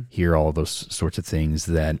 hear all those sorts of things,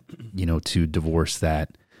 that, to divorce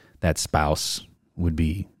that spouse would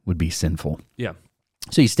be sinful. Yeah.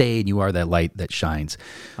 So you stay and you are that light that shines.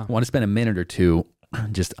 I want to spend a minute or two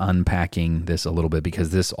just unpacking this a little bit, because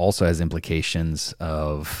this also has implications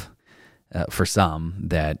of, for some,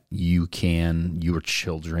 that your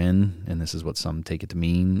children, and this is what some take it to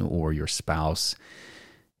mean, or your spouse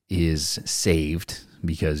is saved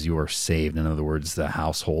because you are saved. In other words, the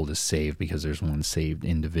household is saved because there's one saved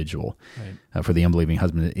individual. Right. For the unbelieving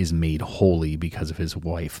husband is made holy because of his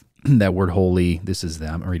wife. That word holy,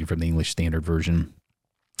 I'm reading from the English Standard Version,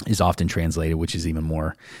 is often translated, which is even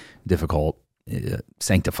more difficult,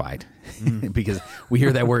 sanctified, because we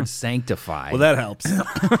hear that word sanctified. Well, that helps.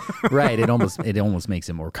 Right. It almost makes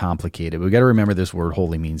it more complicated. But we got to remember this word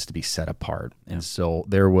holy means to be set apart. And so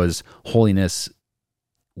there was holiness.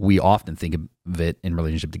 We often think of it in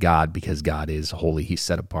relationship to God because God is holy. He's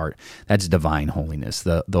set apart. That's divine holiness.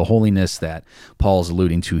 The holiness that Paul's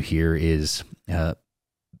alluding to here is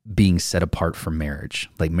being set apart from marriage,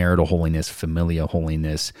 like marital holiness, familial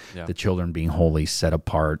holiness, the children being holy, set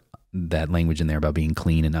apart. That language in there about being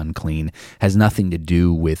clean and unclean has nothing to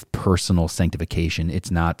do with personal sanctification. It's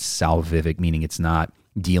not salvific, meaning it's not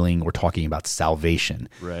dealing or talking about salvation.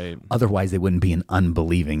 Right. Otherwise, they wouldn't be an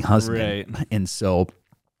unbelieving husband. Right. And so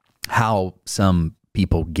how some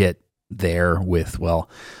people get there with, well,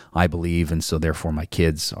 I believe, and so therefore my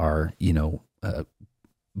kids are,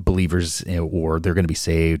 believers, or they're going to be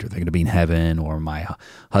saved, or they're going to be in heaven, or my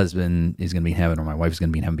husband is going to be in heaven, or my wife is going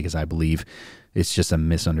to be in heaven because I believe. It's just a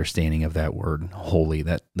misunderstanding of that word holy.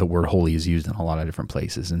 That the word holy is used in a lot of different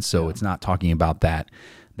places, and so it's not talking about that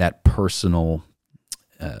personal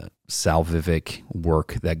salvific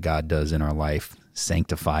work that God does in our life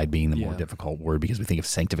sanctified being the more difficult word, because we think of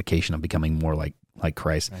sanctification of becoming more like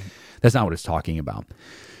Christ. Right. That's not what it's talking about.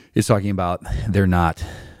 It's talking about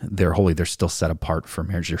they're holy. They're still set apart for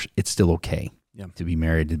marriage. It's still okay to be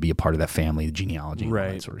married, to be a part of that family, the genealogy, and all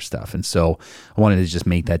that sort of stuff. And so I wanted to just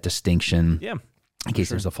make that distinction in case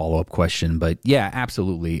there's a follow-up question. But yeah,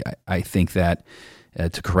 absolutely. I think that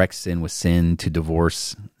to correct sin with sin, to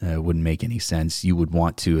divorce wouldn't make any sense. You would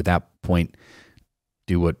want to, at that point,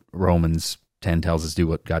 do what Romans 10 tells us, do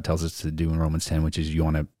what God tells us to do in Romans 10, which is you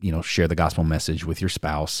want to, share the gospel message with your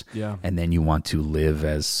spouse. Yeah. And then you want to live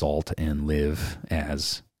as salt and live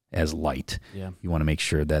as light. Yeah. You want to make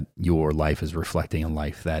sure that your life is reflecting a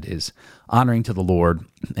life that is honoring to the Lord,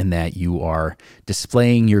 and that you are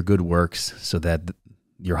displaying your good works so that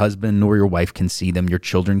your husband or your wife can see them, your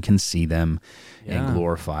children can see them, and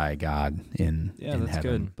glorify God in heaven.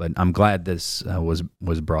 Good. But I'm glad this was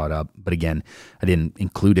brought up. But again, I didn't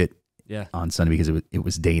include it on Sunday because it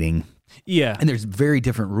was dating. Yeah. And there's very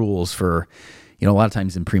different rules for, a lot of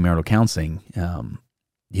times in premarital counseling,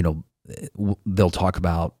 they'll talk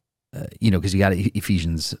about, because you got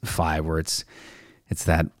Ephesians 5 where it's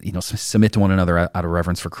that, submit to one another out of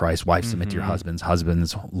reverence for Christ. Wives, submit to your husbands.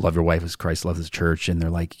 Husbands, love your wife as Christ loves the church. And they're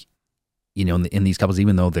like, in these couples,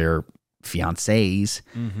 even though they're fiancés,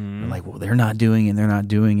 they're like, well, they're not doing it,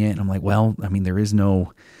 And I'm like, well, I mean,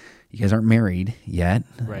 you guys aren't married yet.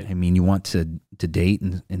 Right. I mean, you want to date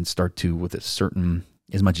and start to, with a certain,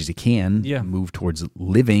 as much as you can, move towards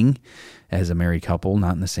living as a married couple,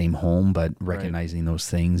 not in the same home, but recognizing those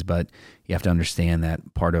things. But you have to understand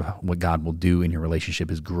that part of what God will do in your relationship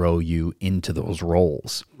is grow you into those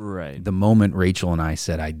roles. Right. The moment Rachel and I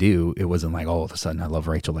said I do, it wasn't like, all of a sudden I love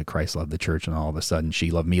Rachel like Christ loved the church, and all of a sudden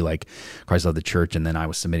she loved me like Christ loved the church, and then I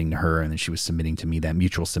was submitting to her, and then she was submitting to me. That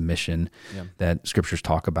mutual submission that scriptures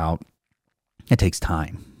talk about, it takes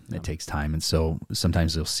time. Yeah. It takes time. And so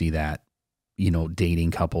sometimes you'll see that,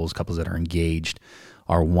 dating couples that are engaged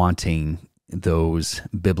are wanting those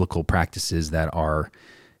biblical practices that are,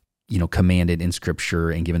 commanded in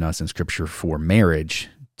Scripture and given us in Scripture for marriage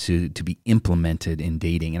to be implemented in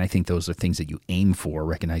dating. And I think those are things that you aim for,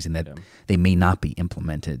 recognizing that they may not be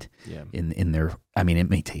implemented in their, I mean, it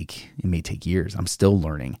may take years. I'm still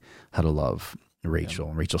learning how to love Rachel,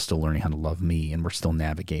 and Rachel's still learning how to love me, and we're still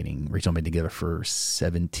navigating. Rachel and I have been together for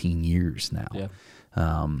 17 years now. Yeah.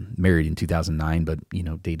 Married in 2009, but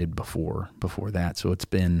dated before that. So it's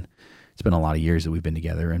been a lot of years that we've been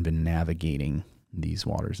together and been navigating these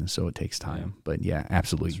waters, and so it takes time. Yeah. But yeah,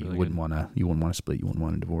 absolutely, really you wouldn't want to split. You wouldn't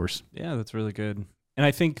want to divorce. Yeah, that's really good. And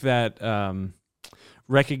I think that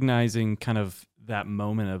recognizing kind of that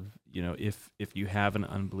moment of if you have an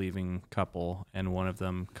unbelieving couple and one of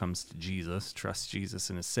them comes to Jesus, trusts Jesus,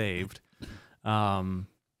 and is saved,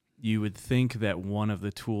 you would think that one of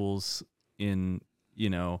the tools in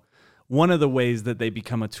one of the ways that they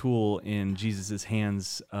become a tool in Jesus's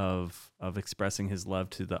hands of expressing his love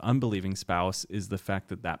to the unbelieving spouse is the fact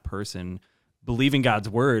that person, believing God's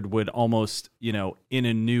word, would almost, in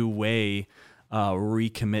a new way,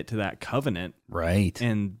 recommit to that covenant. Right.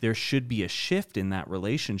 And there should be a shift in that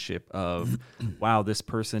relationship of, wow, this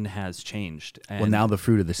person has changed. And, now the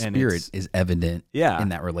fruit of the Spirit is evident in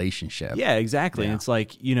that relationship. Yeah, exactly. Yeah. And it's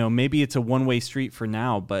like, maybe it's a one-way street for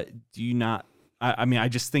now, but do you not, I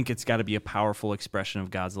just think it's got to be a powerful expression of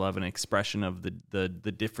God's love, and expression of the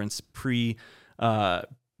difference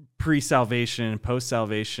pre-salvation,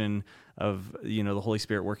 post-salvation of the Holy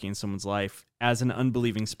Spirit working in someone's life as an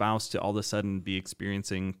unbelieving spouse, to all of a sudden be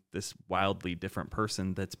experiencing this wildly different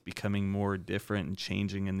person that's becoming more different and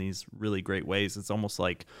changing in these really great ways. It's almost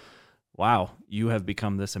like, wow, you have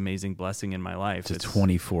become this amazing blessing in my life. It's a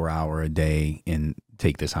 24-hour a day, and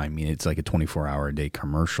take this, I mean, it's like a 24-hour a day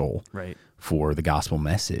commercial for the gospel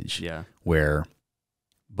message. Yeah. Where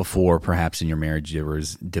before, perhaps in your marriage, there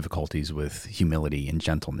was difficulties with humility and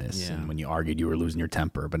gentleness. Yeah. And when you argued, you were losing your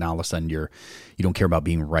temper. But now all of a sudden you don't care about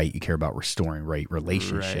being right. You care about restoring right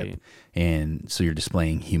relationship. Right. And so you're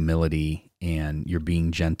displaying humility, and you're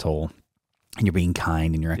being gentle, and you're being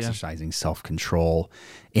kind, and you're exercising self-control.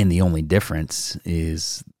 And the only difference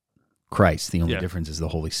is Christ. The only difference is the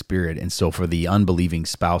Holy Spirit. And so for the unbelieving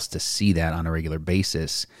spouse to see that on a regular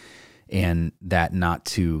basis, and that not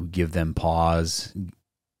to give them pause,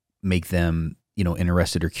 make them,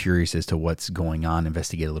 interested or curious as to what's going on,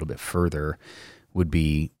 investigate a little bit further, would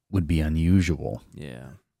be unusual. Yeah.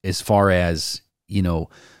 As far as,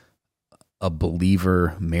 a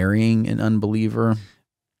believer marrying an unbeliever,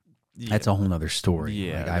 that's a whole nother story.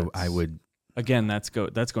 Yeah. Like I would, again, that's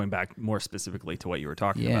going back more specifically to what you were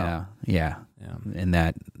talking about. Yeah. And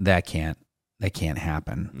that can't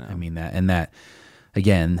happen. No. I mean,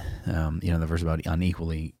 again, the verse about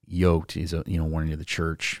unequally yoked is a warning to the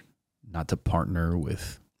church not to partner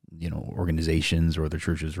with organizations or other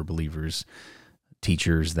churches or believers,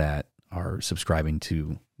 teachers that are subscribing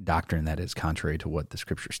to doctrine that is contrary to what the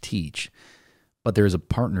scriptures teach. But there is a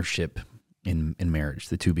partnership in marriage.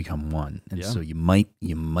 The two become one, and so you might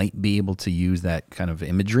be able to use that kind of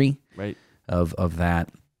imagery, right, of that.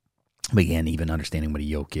 But again, even understanding what a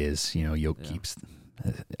yoke is, yoke keeps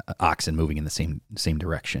oxen moving in the same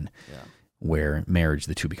direction. Yeah. Where marriage,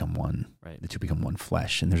 the two become one. Right. The two become one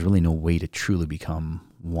flesh, and there's really no way to truly become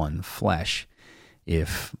one flesh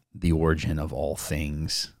if the origin of all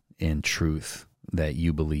things in truth that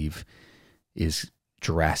you believe is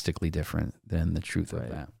drastically different than the truth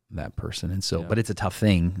of that person. And so, but it's a tough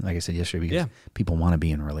thing, like I said yesterday, because people want to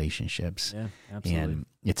be in relationships. Yeah, absolutely. And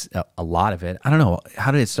it's a lot of it. I don't know,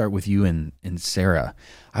 how did it start with you and Sarah?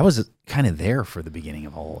 I was kind of there for the beginning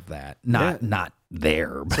of all of that. Not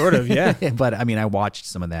there. Sort of, yeah. But I mean, I watched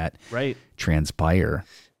some of that transpire.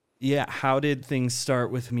 Yeah, how did things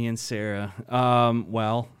start with me and Sarah?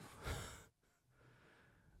 Well,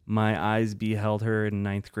 my eyes beheld her in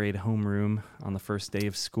 9th grade homeroom on the first day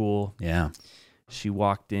of school. Yeah. She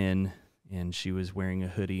walked in, and she was wearing a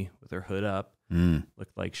hoodie with her hood up.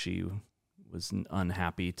 Looked like she was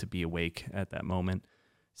unhappy to be awake at that moment.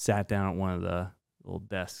 Sat down at one of the little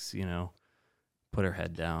desks, put her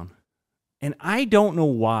head down. And I don't know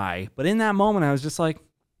why, but in that moment, I was just like,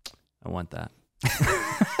 I want that.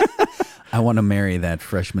 I want to marry that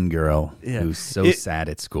freshman girl who's so sad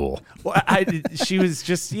at school. Well, she was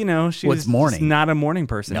just, she was morning? Just not a morning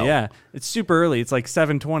person. No. Yeah, it's super early. It's like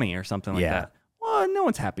 7:20 or something like that. Well, no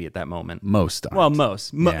one's happy at that moment. Most aren't. Well,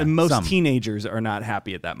 most teenagers are not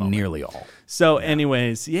happy at that moment. Nearly all. So,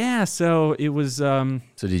 anyways, so it was. So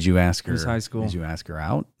did you ask her? It was high school. Did you ask her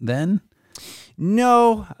out then?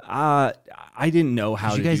 No, I didn't know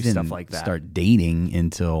how to do stuff like that. Start dating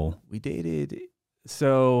until we dated.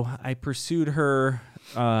 So I pursued her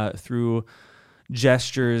through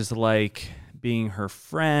gestures like being her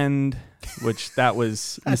friend, which that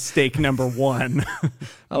was mistake number one.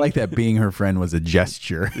 I like that being her friend was a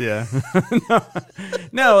gesture. Yeah.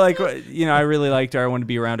 No, like, I really liked her. I wanted to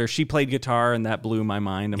be around her. She played guitar, and that blew my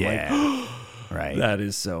mind. I'm like, right. That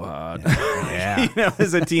is so hot. Yeah.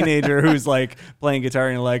 As a teenager who's like playing guitar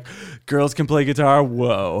and you're like, girls can play guitar.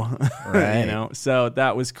 Whoa. Right. So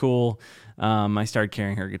that was cool. I started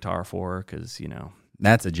carrying her guitar for her because,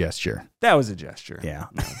 That's a gesture. That was a gesture. Yeah.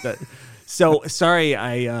 So sorry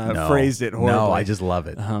I phrased it horribly. No, I just love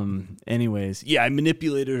it. Anyways, I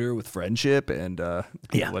manipulated her with friendship, and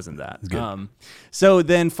it wasn't that. It's good. So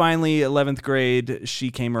then finally, 11th grade, she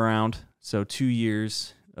came around. So 2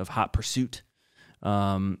 years of hot pursuit,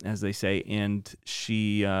 as they say, and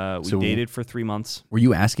we dated for 3 months. Were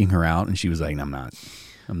you asking her out, and she was like, I'm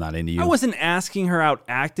not into you? I wasn't asking her out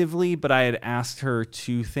actively, but I had asked her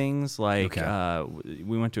two things. Like,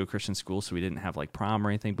 we went to a Christian school, so we didn't have like prom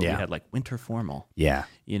or anything, but we had like winter formal. Yeah.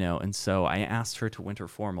 And so I asked her to winter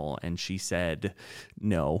formal, and she said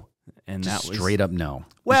no. And just that was straight up no.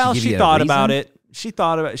 Well, she thought about it. She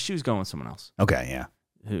was going with someone else. Okay, yeah.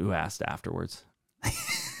 Who asked afterwards.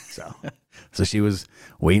 So she was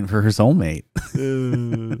waiting for her soulmate.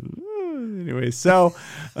 Anyway, so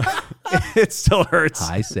it still hurts.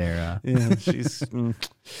 Hi, Sarah. Yeah, she's.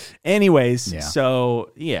 Anyways,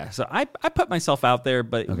 so I put myself out there,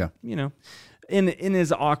 but in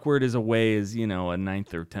as awkward as a way as a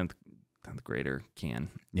 9th or 10th grader can.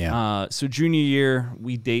 Yeah. So junior year,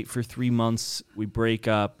 we date for 3 months. We break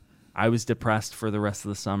up. I was depressed for the rest of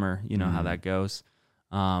the summer. You know how that goes.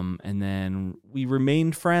 And then we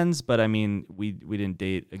remained friends, but I mean, we didn't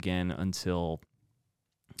date again until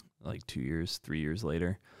like 2 years, 3 years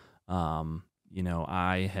later.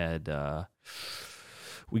 I had,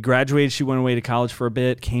 we graduated. She went away to college for a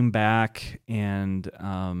bit, came back, and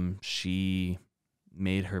she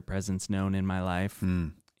made her presence known in my life.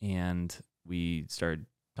 And we started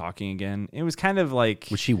talking again. It was kind of like...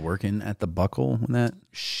 Was she working at the Buckle when that?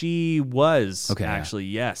 She was, actually,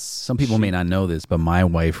 yes. Some people may not know this, but my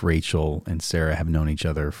wife, Rachel, and Sarah have known each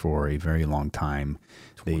other for a very long time.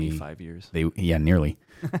 25 years. Nearly.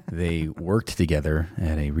 They worked together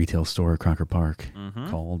at a retail store, Crocker Park,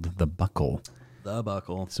 called The Buckle. The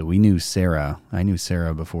Buckle. So we knew Sarah. I knew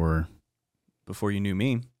Sarah before... Before you knew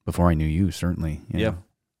me. Before I knew you, certainly. Yeah.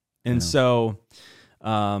 And so...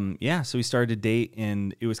 so we started to date,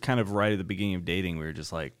 and it was kind of right at the beginning of dating. We were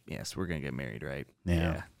just like, yes, we're going to get married, right?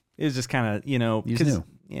 Yeah. It was just kind of, You just knew.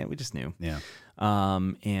 Yeah, we just knew. Yeah.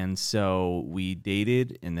 And so we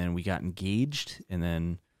dated, and then we got engaged, and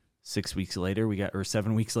then 6 weeks later,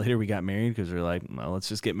 7 weeks later, we got married because we're like, well, let's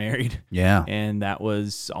just get married. Yeah. And that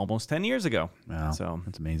was almost 10 years ago. Wow. So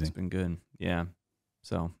that's amazing. It's been good. Yeah.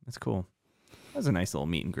 So it's cool. That was a nice little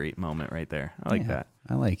meet and greet moment right there. I like that.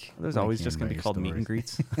 There's always just going to be called meet and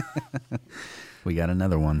greets. We got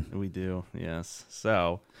another one. We do. Yes.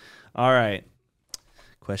 So, all right.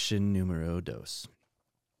 Question numero dos.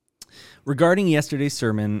 Regarding yesterday's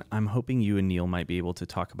sermon, I'm hoping you and Neil might be able to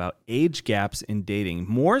talk about age gaps in dating,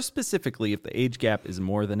 more specifically if the age gap is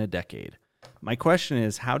more than a decade. My question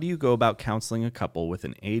is, how do you go about counseling a couple with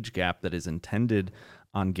an age gap that is intended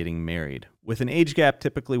on getting married? With an age gap,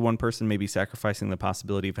 typically one person may be sacrificing the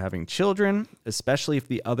possibility of having children, especially if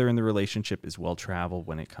the other in the relationship is well-traveled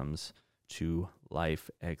when it comes to life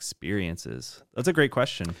experiences. That's a great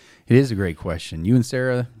question. It is a great question. You and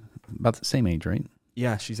Sarah, about the same age, right?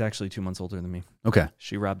 Yeah, she's actually 2 months older than me. Okay.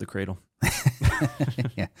 She robbed the cradle.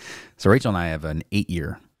 Yeah. So Rachel and I have an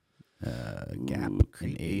 8-year gap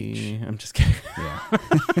in age. I'm just kidding. Yeah.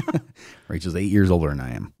 Rachel's 8 years older than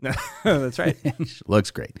I am. That's right. She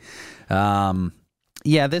looks great.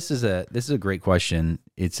 Yeah, this is a great question.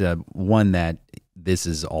 It's one that this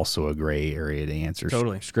is also a gray area to answer.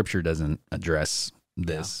 Totally. Scripture doesn't address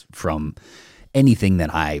this from anything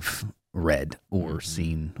that I've read or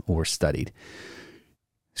seen or studied.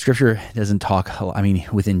 Scripture doesn't talk,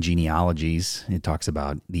 within genealogies, it talks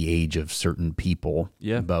about the age of certain people.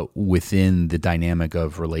 Yeah. But within the dynamic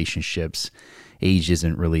of relationships, age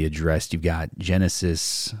isn't really addressed. You've got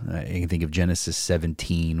Genesis, you can think of Genesis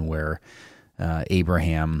 17, where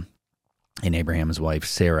Abraham and Abraham's wife,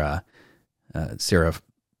 Sarah,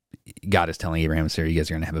 God is telling Abraham and Sarah, you guys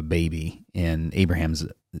are going to have a baby. And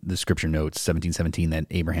the scripture notes, 17:17, that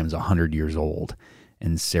Abraham's 100 years old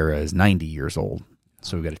and Sarah is 90 years old.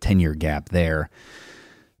 So we've got a 10-year gap there.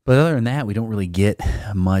 But other than that, we don't really get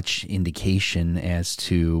much indication as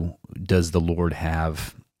to, does the Lord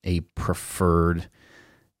have a preferred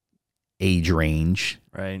age range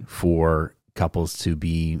for couples to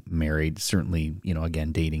be married? Certainly,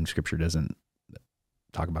 again, dating, Scripture doesn't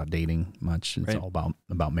talk about dating much. It's all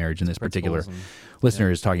about marriage. And this particular listener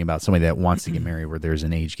is talking about somebody that wants to get married where there's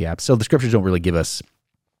an age gap. So the Scriptures don't really give us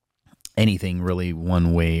anything really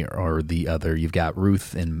one way or the other. You've got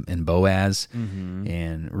Ruth and Boaz,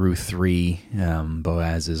 and Ruth 3,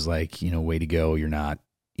 Boaz is like, way to go. You're not,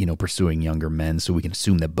 pursuing younger men. So we can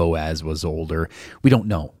assume that Boaz was older. We don't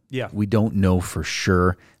know. Yeah. We don't know for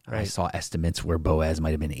sure. I saw estimates where Boaz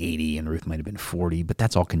might have been 80 and Ruth might have been 40, but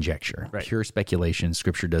that's all conjecture. Pure speculation.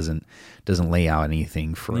 Scripture doesn't lay out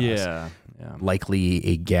anything for us. Yeah. Likely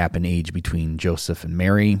a gap in age between Joseph and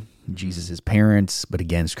Mary, Jesus' parents, but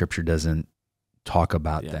again, Scripture doesn't talk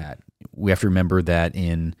about that. We have to remember that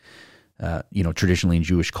in, traditionally in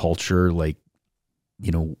Jewish culture,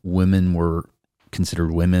 women were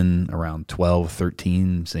considered women around 12,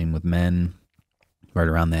 13, same with men, right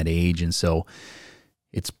around that age. And so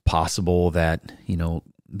it's possible that,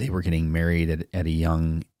 they were getting married at a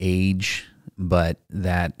young age, but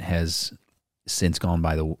that has since gone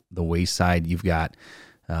by the wayside. You've got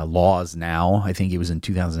laws now. I think it was in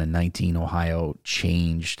 2019, Ohio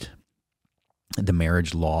changed the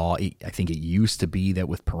marriage law. I think it used to be that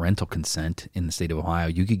with parental consent in the state of Ohio,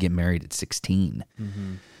 you could get married at 16.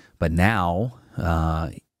 But now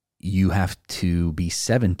you have to be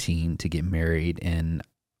 17 to get married. And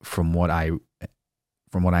from what I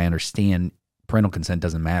understand, parental consent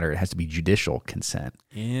doesn't matter. It has to be judicial consent.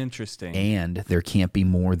 Interesting. And there can't be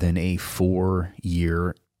more than a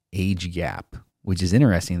 4-year age gap, which is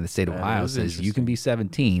interesting. In the state of Ohio says you can be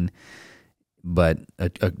 17, but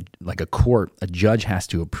a judge has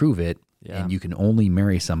to approve it, and you can only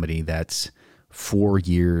marry somebody that's 4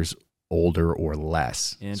 years older or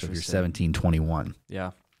less. So if you're 17, 21.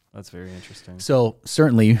 Yeah, that's very interesting. So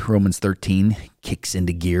certainly Romans 13 kicks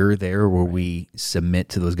into gear there where we submit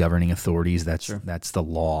to those governing authorities. That's the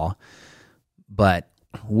law. But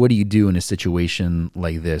what do you do in a situation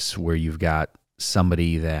like this where you've got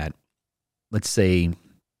somebody that, let's say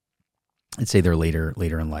they're later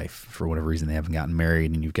in life for whatever reason they haven't gotten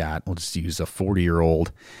married, and you've got, we'll just use a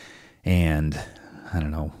 40-year-old and I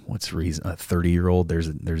don't know what's the reason, a 30-year-old. There's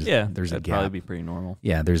a gap. That'd probably be pretty normal.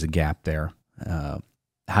 Yeah, there's a gap there.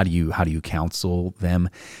 How do you counsel them?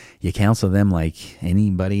 You counsel them like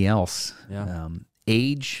anybody else. Yeah.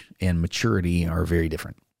 Age and maturity are very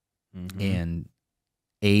different, and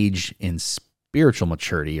age and spiritual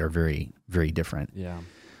maturity are very, very different. Yeah.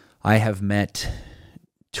 I have met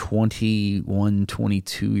 21,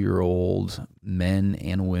 22-year-old men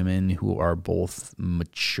and women who are both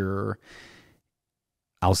mature,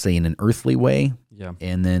 I'll say in an earthly way,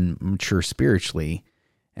 and then mature spiritually.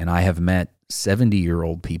 And I have met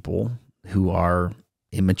 70-year-old people who are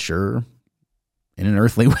immature in an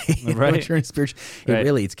earthly way, immature in spiritual.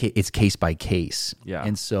 It's case by case. Yeah.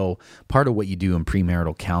 And so part of what you do in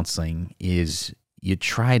premarital counseling is you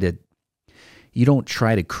don't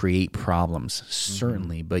try to create problems,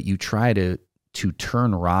 certainly, but you try to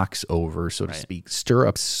turn rocks over, so to speak, stir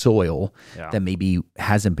up soil that maybe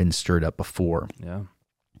hasn't been stirred up before. Yeah.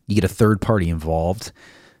 You get a third party involved,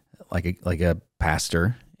 like a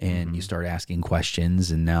pastor, and you start asking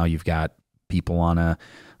questions, and now you've got people on a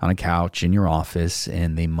couch in your office,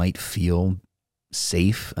 and they might feel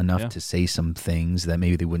safe enough to say some things that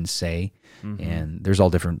maybe they wouldn't say. And there's all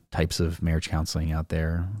different types of marriage counseling out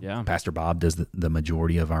there. Yeah. Pastor Bob does the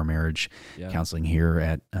majority of our marriage counseling here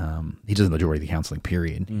at, he does the majority of the counseling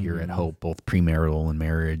period here at Hope, both premarital and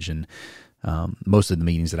marriage. And most of the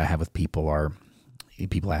meetings that I have with people are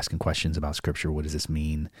people asking questions about Scripture. What does this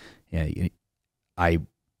mean? I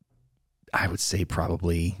would say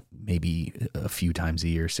probably maybe a few times a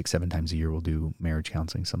year, 6-7 times a year, we'll do marriage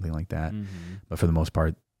counseling, something like that. But for the most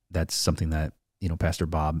part, that's something that, Pastor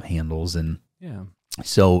Bob handles. And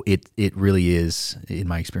so it really is, in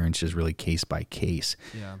my experience, just really case by case.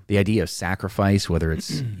 Yeah. The idea of sacrifice, whether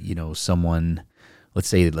it's, someone, let's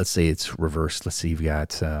say it's reversed. Let's say you've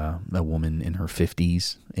got a woman in her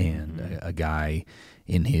 50s and a guy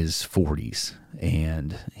in his 40s,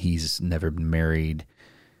 and he's never been married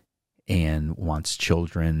and wants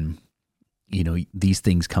children. These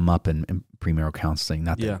things come up in premarital counseling.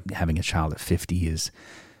 Not that having a child at 50 is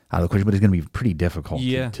out of the question, but it's going to be pretty difficult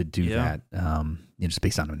to do that. Just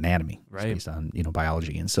based on anatomy, based on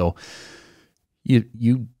biology, and so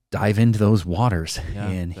you dive into those waters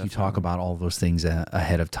and you talk about all those things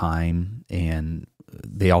ahead of time. And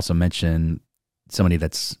they also mention somebody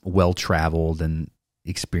that's well traveled and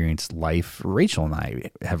experienced life. Rachel and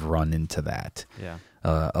I have run into that.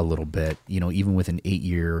 A little bit, even with an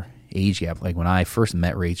 8-year age gap. Like when I first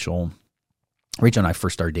met Rachel and I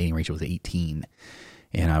first started dating, Rachel was 18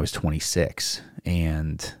 and I was 26,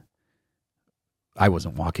 and I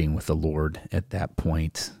wasn't walking with the Lord at that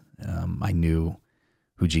point. I knew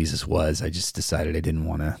who Jesus was. I just decided I didn't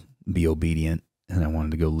want to be obedient, and I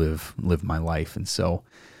wanted to go live my life. And so,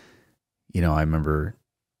 I remember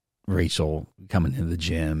Rachel coming into the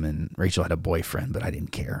gym, and Rachel had a boyfriend, but I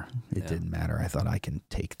didn't care. It didn't matter. I thought, I can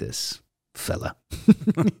take this fella.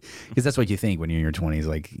 Because that's what you think when you're in your 20s,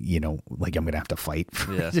 like I'm going to have to fight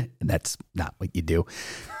for it. And that's not what you do.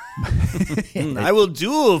 I will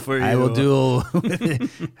duel for you. I will duel.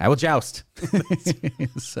 I will joust.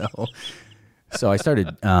 So I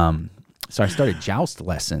started joust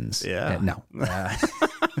lessons. No.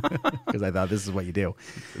 Because I thought this is what you do.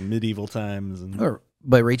 Medieval times.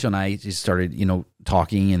 But Rachel and I just started,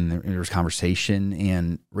 talking, and there was conversation,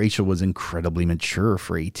 and Rachel was incredibly mature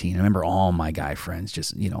for 18. I remember all my guy friends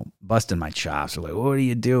just, busting my chops. They're like, what are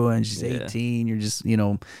you doing? She's 18. You're just,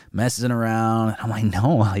 messing around. And I'm like,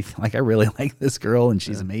 no, I really like this girl, and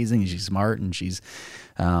she's amazing, and she's smart, and she's,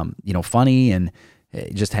 funny, and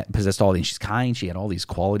just possessed all these. She's kind. She had all these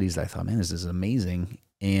qualities that I thought, man, this is amazing.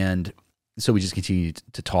 And so we just continued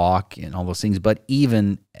to talk and all those things. But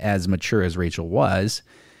even as mature as Rachel was,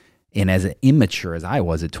 and as immature as I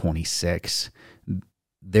was at 26,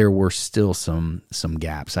 there were still some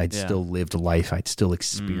gaps. I'd still lived life. I'd still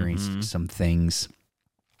experienced some things.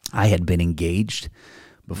 I had been engaged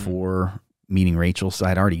before meeting Rachel, so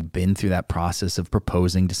I'd already been through that process of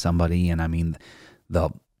proposing to somebody. And I mean,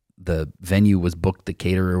 the venue was booked, the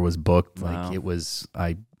caterer was booked. Wow. Like it was,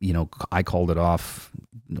 I called it off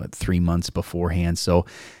 3 months beforehand. So,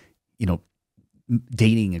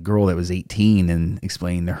 dating a girl that was 18 and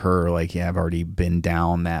explaining to her, like, I've already been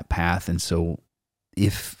down that path. And so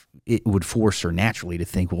if it would force her naturally to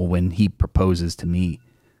think, well, when he proposes to me,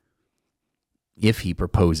 if he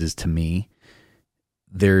proposes to me,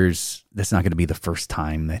 that's not going to be the first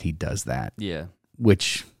time that he does that. Yeah.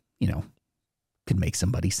 Which, could make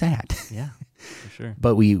somebody sad. Yeah, for sure.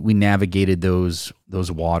 But we navigated those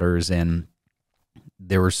waters, and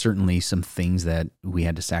there were certainly some things that we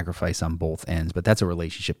had to sacrifice on both ends. But that's a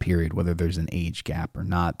relationship period, whether there's an age gap or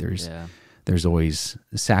not. There's always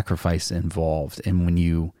sacrifice involved. And when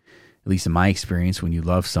you, at least in my experience, when you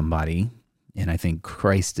love somebody, and I think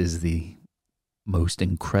Christ is the most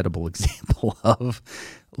incredible example of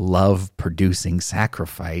love producing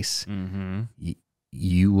sacrifice,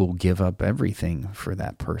 you will give up everything for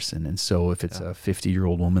that person. And so if it's a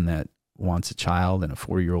 50-year-old woman that wants a child and a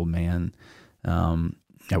 40-year-old man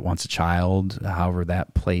that wants a child, however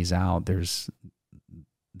that plays out, there's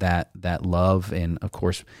that love, and of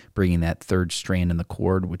course bringing that third strand in the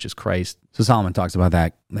cord, which is Christ. So Solomon talks about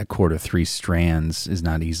that cord of 3 strands is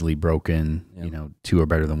not easily broken. Yep. 2 are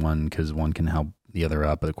better than 1 because 1 can help the other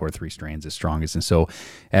up, but the cord of 3 strands is strongest. And so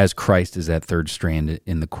as Christ is that third strand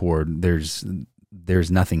in the cord, there's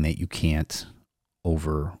nothing that you can't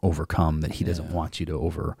overcome that he doesn't want you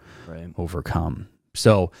to overcome.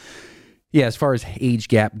 So yeah, as far as age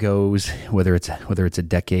gap goes, whether it's a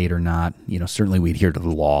decade or not, certainly we adhere to the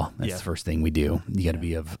law. That's the first thing we do. You got to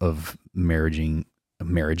be of marrying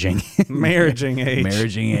age.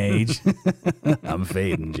 I'm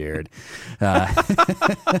fading, Jared.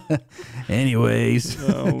 Anyways,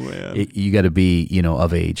 oh man, you got to be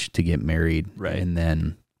of age to get married, right? And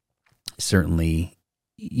then certainly,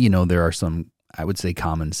 there are some, I would say,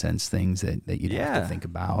 common sense things that you have to think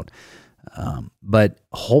about. But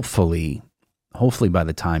hopefully by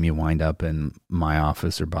the time you wind up in my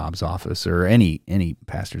office or Bob's office or any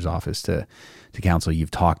pastor's office to counsel,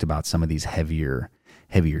 you've talked about some of these heavier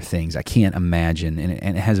things. I can't imagine, and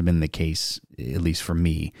it hasn't been the case, at least for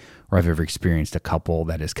me, where I've ever experienced a couple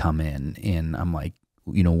that has come in and I'm like,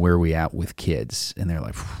 where are we at with kids? And they're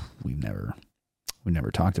like, we never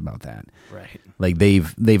talked about that. Right. Like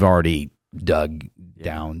they've already dug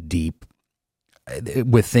down deep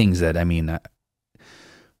with things that,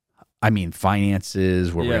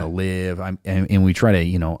 finances, where we're going to live. And we try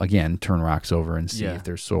to, again, turn rocks over and see if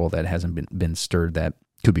there's soil that hasn't been stirred that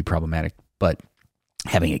could be problematic. But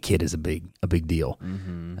having a kid is a big deal.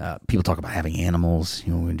 Mm-hmm. People talk about having animals,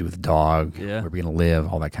 what we're going to do with a dog, where we're going to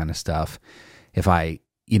live, all that kind of stuff. If I,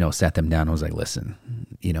 sat them down and was like, listen,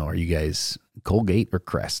 are you guys Colgate or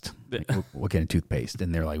Crest? Like, what kind of toothpaste?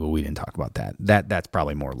 And they're like, well, we didn't talk about that. That's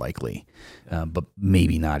probably more likely, but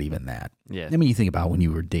maybe not even that. Yeah. You think about when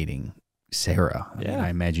you were dating Sarah. I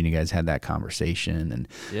imagine you guys had that conversation, and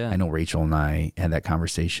I know Rachel and I had that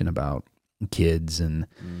conversation about kids and,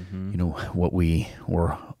 what we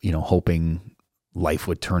were, hoping life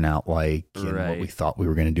would turn out like, and what we thought we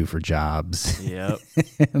were going to do for jobs. Yep.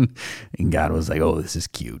 and God was like, oh, this is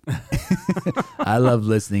cute. I love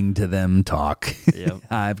listening to them talk. Yep.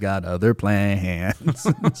 I've got other plans.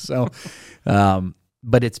 So,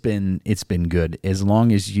 but it's been good. As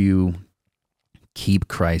long as you keep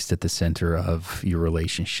Christ at the center of your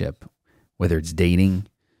relationship, whether it's dating,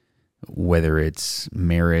 whether it's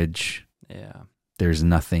marriage, there's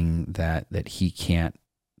nothing that he can't,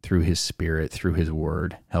 through his Spirit, through his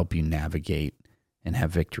word, help you navigate and have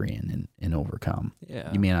victory and overcome.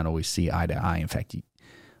 Yeah. You may not always see eye to eye. In fact,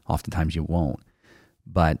 oftentimes you won't.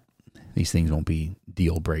 But these things won't be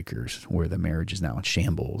deal breakers where the marriage is now in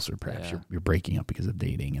shambles, or perhaps you're breaking up because of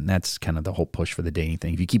dating. And that's kind of the whole push for the dating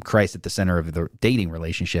thing. If you keep Christ at the center of the dating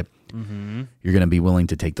relationship, you're going to be willing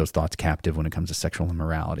to take those thoughts captive when it comes to sexual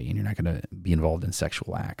immorality, and you're not going to be involved in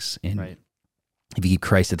sexual acts. And if you keep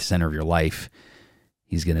Christ at the center of your life,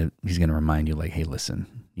 He's gonna remind you, like, hey,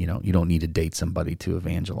 listen, you don't need to date somebody to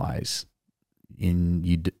evangelize, and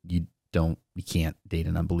you can't date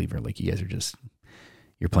an unbeliever. Like, you guys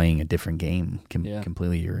you're playing a different game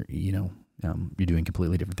completely. You're doing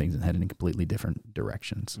completely different things and heading in completely different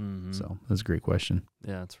directions. Mm-hmm. So that's a great question.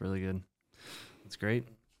 Yeah, it's really good. That's great.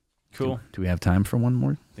 Cool. Do we have time for one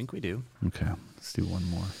more? I think we do. Okay, let's do one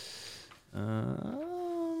more.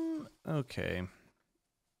 Okay.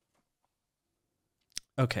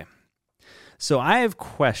 So I have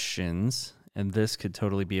questions, and this could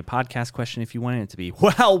totally be a podcast question if you wanted it to be.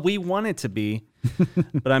 Well, we want it to be,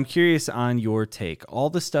 but I'm curious on your take.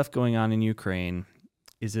 All the stuff going on in Ukraine,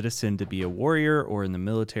 is it a sin to be a warrior or in the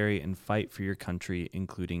military and fight for your country,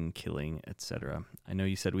 including killing, etc.? I know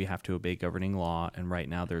you said we have to obey governing law, and right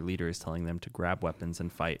now their leader is telling them to grab weapons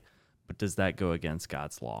and fight, but does that go against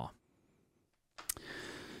God's law?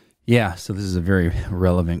 Yeah, so this is a very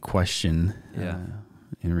relevant question.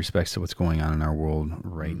 In respects to what's going on in our world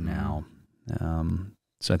right now.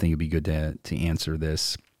 So I think it'd be good to answer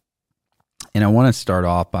this. And I want to start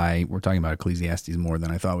off we're talking about Ecclesiastes more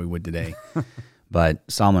than I thought we would today. But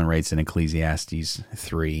Solomon writes in Ecclesiastes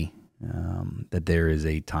 3 that there is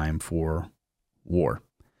a time for war.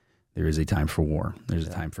 There is a time for war. There's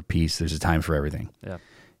a time for peace. There's a time for everything. Yeah.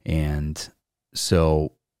 And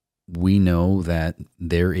so we know that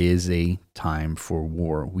there is a time for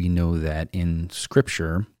war. We know that in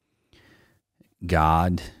Scripture,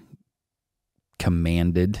 God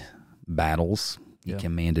commanded battles. He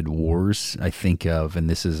commanded wars. I think of, and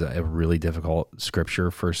this is a really difficult Scripture,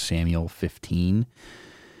 1 Samuel 15,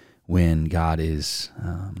 when God is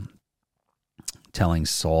telling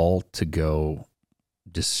Saul to go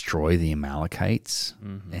destroy the Amalekites.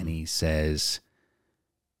 Mm-hmm. And he says,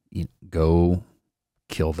 go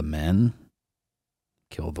kill the men,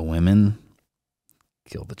 kill the women,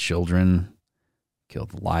 kill the children, kill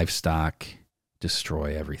the livestock,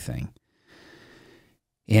 destroy everything.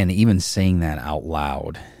 And even saying that out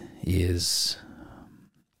loud it's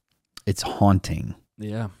haunting.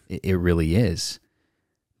 Yeah. It really is.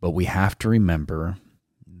 But we have to remember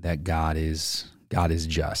that God is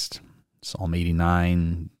just. Psalm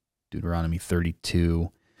 89, Deuteronomy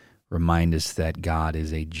 32 remind us that God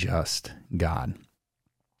is a just God.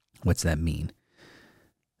 What's that mean?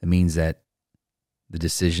 It means that the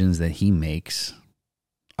decisions that he makes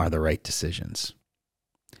are the right decisions.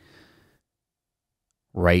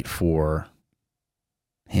 Right for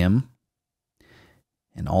him,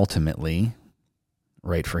 and ultimately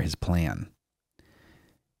right for his plan.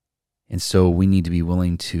 And so we need to be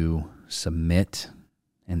willing to submit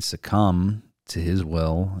and succumb to his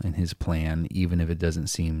will and his plan, even if it doesn't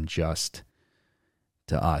seem just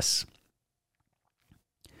to us.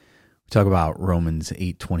 We talk about Romans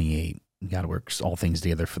 8:28. God works all things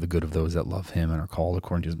together for the good of those that love him and are called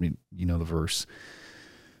according to his, the verse.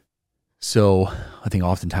 So I think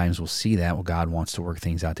oftentimes we'll see that, well, God wants to work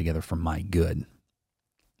things out together for my good.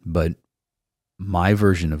 But my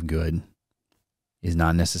version of good is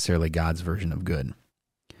not necessarily God's version of good.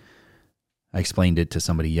 I explained it to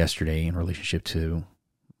somebody yesterday in relationship to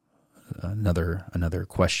another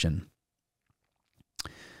question.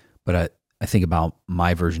 But I think about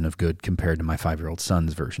my version of good compared to my 5-year-old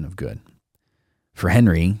son's version of good. For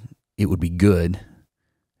Henry, it would be good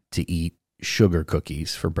to eat sugar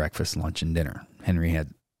cookies for breakfast, lunch, and dinner. Henry had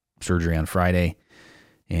surgery on Friday,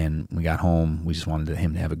 and we got home. We just wanted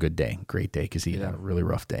him to have a good day, great day, because he had a really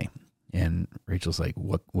rough day. And Rachel's like,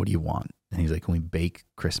 what do you want? And he's like, can we bake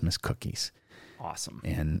Christmas cookies? Awesome.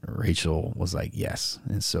 And Rachel was like, yes.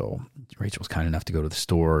 And so Rachel was kind enough to go to the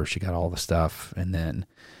store. She got all the stuff. And then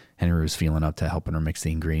Henry was feeling up to helping her mix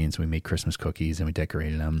the ingredients. We made Christmas cookies and we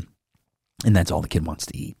decorated them. And that's all the kid wants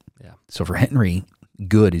to eat. Yeah. So for Henry,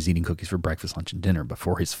 good is eating cookies for breakfast, lunch, and dinner. But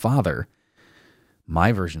for his father,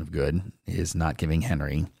 my version of good is not giving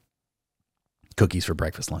Henry cookies for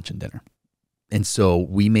breakfast, lunch, and dinner. And so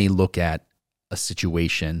we may look at a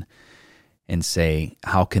situation and say,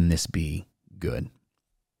 how can this be good?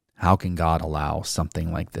 How can God allow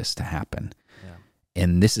something like this to happen? Yeah.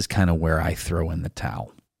 And this is kind of where I throw in the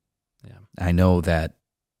towel. Yeah. I know that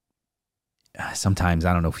sometimes,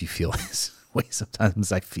 I don't know if you feel this way,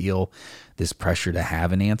 sometimes I feel this pressure to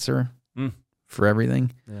have an answer for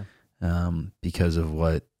everything because of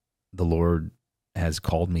what the Lord has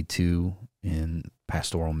called me to in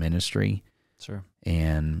pastoral ministry. Sure.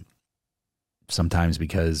 And sometimes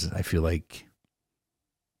because I feel like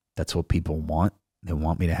that's what people want. They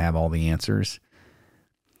want me to have all the answers,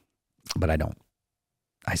 but I don't.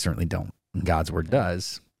 I certainly don't. God's word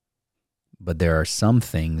does, but there are some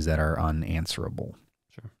things that are unanswerable.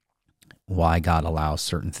 Sure. Why God allows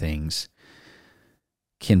certain things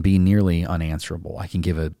can be nearly unanswerable. I can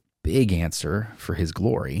give a big answer for his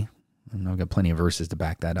glory, and I've got plenty of verses to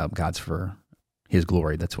back that up. God's for his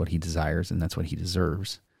glory. That's what he desires, and that's what he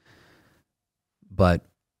deserves. But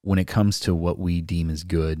when it comes to what we deem as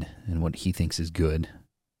good and what he thinks is good,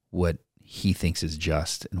 what he thinks is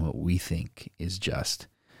just and what we think is just,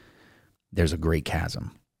 there's a great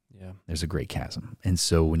chasm. Yeah. There's a great chasm. And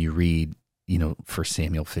so when you read, 1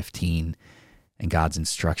 Samuel 15 and God's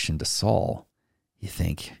instruction to Saul, you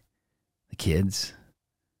think the kids,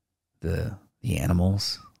 the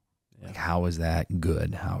animals, like how is that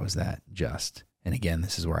good? How is that just? And again,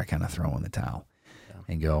 this is where I kind of throw in the towel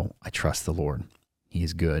and go, I trust the Lord. He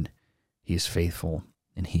is good, he is faithful,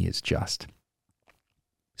 and he is just.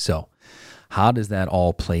 So how does that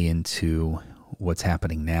all play into what's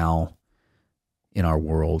happening now in our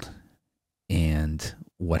world and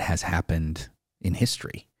what has happened in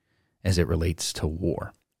history as it relates to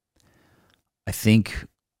war? I think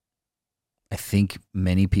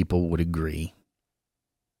many people would agree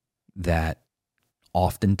that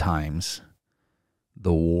oftentimes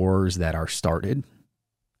the wars that are started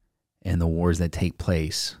and the wars that take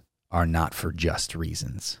place are not for just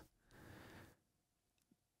reasons.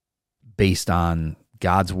 Based on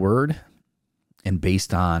God's word and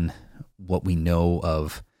based on what we know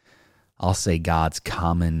of, I'll say, God's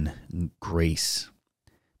common grace.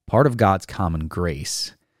 Part of God's common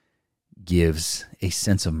grace gives a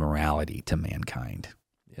sense of morality to mankind,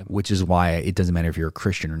 which is why it doesn't matter if you're a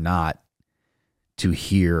Christian or not, to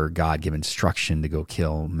hear God give instruction to go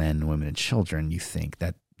kill men, women, and children, you think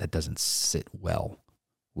that doesn't sit well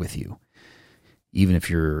with you, even if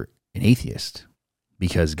you're an atheist,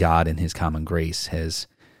 because God in his common grace has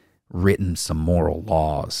written some moral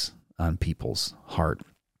laws on people's heart.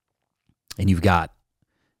 And you've got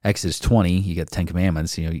Exodus 20, you got the 10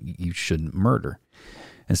 Commandments, you shouldn't murder.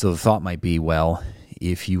 And so the thought might be, well,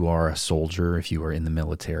 if you are a soldier, if you are in the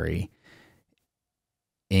military,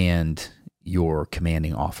 and your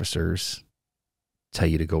commanding officers tell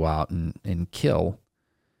you to go out and kill,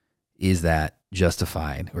 is that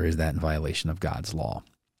justified, or is that in violation of God's law?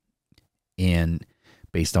 And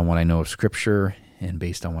based on what I know of Scripture and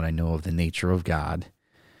based on what I know of the nature of God,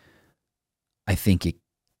 I think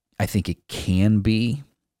it can be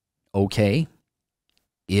okay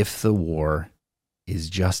if the war is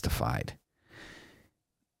justified.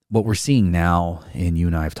 What we're seeing now, and you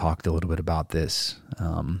and I have talked a little bit about this,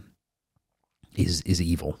 is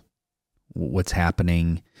evil. What's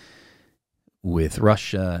happening with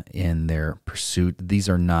Russia and their pursuit? These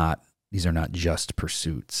are not just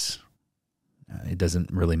pursuits. It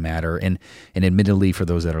doesn't really matter. And admittedly, for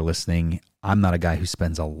those that are listening, I'm not a guy who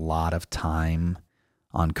spends a lot of time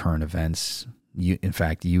on current events. In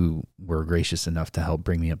fact, you were gracious enough to help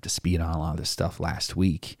bring me up to speed on a lot of this stuff last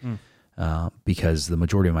week, because the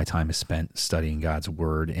majority of my time is spent studying God's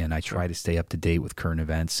Word, and I try to stay up to date with current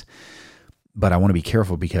events. But I want to be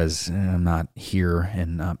careful because I'm not here,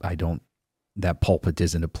 and that pulpit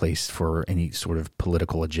isn't a place for any sort of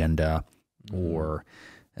political agenda or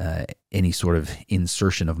any sort of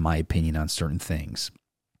insertion of my opinion on certain things.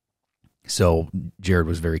 So Jared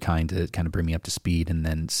was very kind to kind of bring me up to speed, and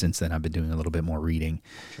then since then I've been doing a little bit more reading.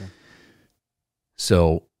 Sure.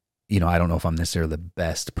 So, I don't know if I'm necessarily the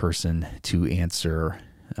best person to answer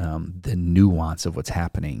the nuance of what's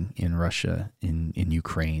happening in Russia, in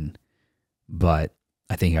Ukraine, but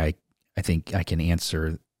I think I can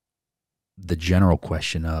answer the general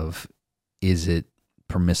question of, is it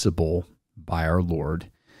permissible by our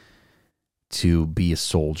Lord to be a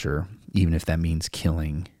soldier, even if that means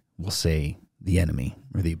killing, we'll say, the enemy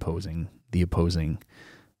or the opposing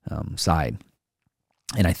side?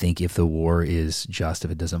 And I think if the war is just,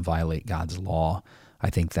 if it doesn't violate God's law, I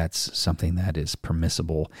think that's something that is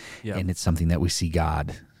permissible. Yep. And it's something that we see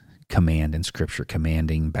God command in Scripture,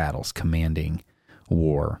 commanding battles, commanding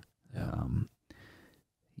war.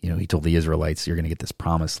 Yep. He told the Israelites, you're going to get this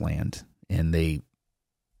promised land, and they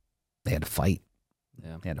had to fight.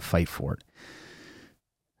 Yeah. They had to fight for it.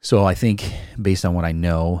 So I think, based on what I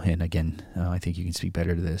know, and again, I think you can speak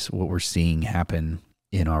better to this, what we're seeing happen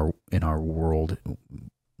in our world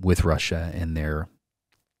with Russia and their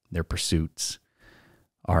pursuits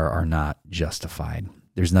are not justified.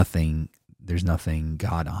 There's nothing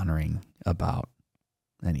God honoring about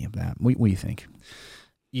any of that. What do you think?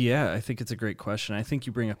 Yeah, I think it's a great question. I think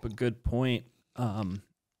you bring up a good point. Kind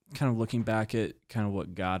of looking back at kind of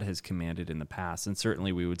what God has commanded in the past, and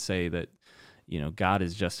certainly we would say that God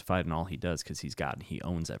is justified in all he does because he's God and he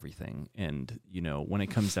owns everything. And, when it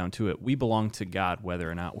comes down to it, we belong to God whether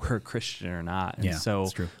or not we're a Christian or not. And so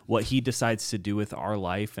what he decides to do with our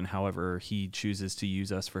life and however he chooses to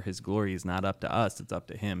use us for his glory is not up to us, it's up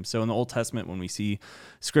to him. So in the Old Testament, when we see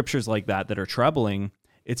scriptures like that are troubling,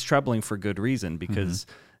 it's troubling for good reason, because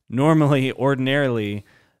ordinarily,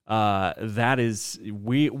 that is,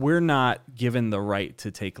 we're not given the right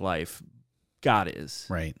to take life. God is.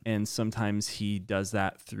 Right. And sometimes he does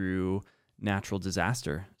that through natural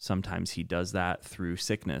disaster. Sometimes he does that through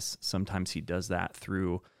sickness. Sometimes he does that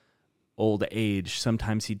through old age.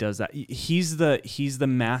 Sometimes he does that. He's the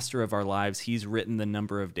master of our lives. He's written the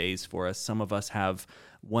number of days for us. Some of us have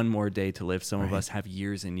one more day to live. Some of us have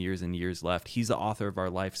years and years and years left. He's the author of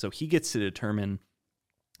our life. So he gets to determine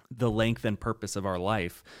the length and purpose of our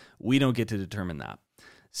life. We don't get to determine that.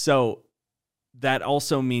 So that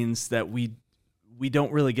also means that we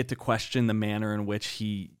don't really get to question the manner in which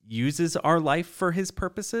he uses our life for his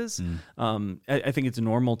purposes. I think it's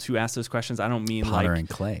normal to ask those questions. I don't mean potter and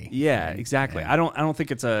clay. Yeah, exactly. Yeah. I don't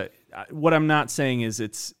think it's what I'm not saying is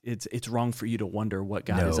it's wrong for you to wonder what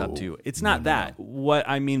God is up to. It's not that. What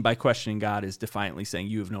I mean by questioning God is defiantly saying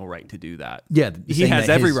you have no right to do that. Yeah. He has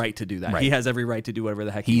every right to do that. Right. He has every right to do whatever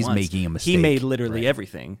the heck he wants. He's making a mistake. He made literally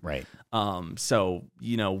everything. Right. So,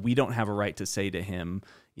 we don't have a right to say to him,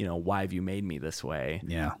 why have you made me this way?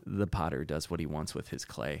 Yeah. The potter does what he wants with his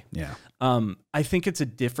clay. Yeah. I think it's a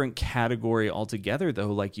different category altogether,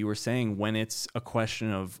 though, like you were saying, when it's a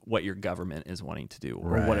question of what your government is wanting to do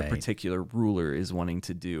or what a particular ruler is wanting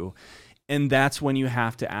to do. And that's when you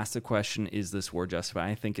have to ask the question, is this war justified?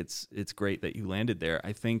 I think it's great that you landed there.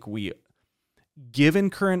 I think given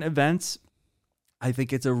current events, I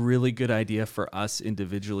think it's a really good idea for us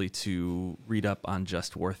individually to read up on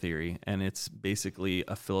just war theory. And it's basically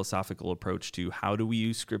a philosophical approach to how do we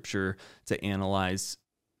use scripture to analyze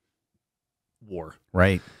war?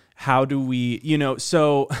 Right. How do we,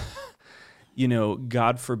 so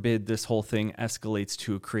God forbid this whole thing escalates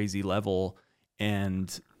to a crazy level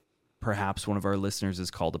and perhaps one of our listeners is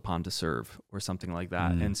called upon to serve or something like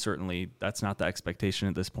that. And certainly that's not the expectation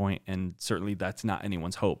at this point. And certainly that's not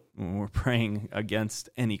anyone's hope. When we're praying against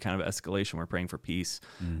any kind of escalation, we're praying for peace,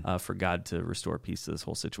 for God to restore peace to this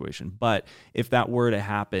whole situation. But if that were to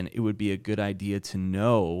happen, it would be a good idea to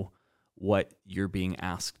know what you're being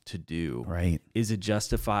asked to do. Right. Is it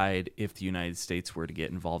justified if the United States were to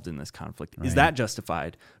get involved in this conflict? Right. Is that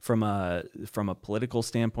justified from a political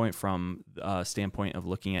standpoint, from a standpoint of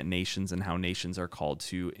looking at nations and how nations are called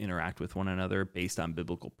to interact with one another based on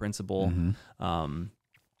biblical principle?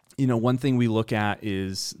 One thing we look at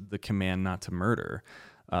is the command not to murder.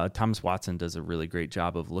 Thomas Watson does a really great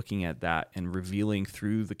job of looking at that and revealing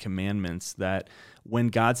through the commandments that when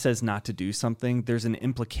God says not to do something, there's an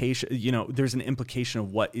implication, there's an implication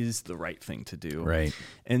of what is the right thing to do. Right.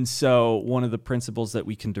 And so one of the principles that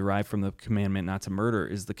we can derive from the commandment not to murder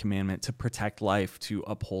is the commandment to protect life, to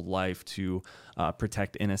uphold life, to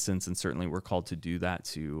protect innocence. And certainly we're called to do that,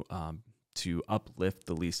 to uplift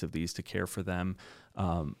the least of these, to care for them,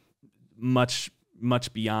 much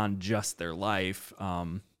beyond just their life.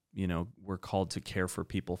 We're called to care for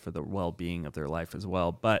people for the well-being of their life as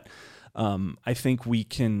well. But I think we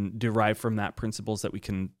can derive from that principles that we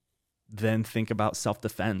can then think about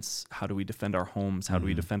self-defense. How do we defend our homes? How do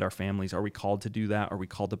we defend our families? Are we called to do that? Are we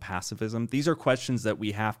called to pacifism? These are questions that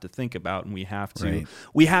we have to think about, and we have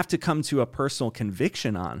to come to a personal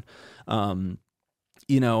conviction on. And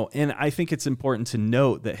I think it's important to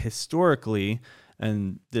note that historically,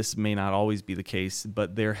 and this may not always be the case,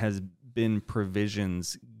 but there has been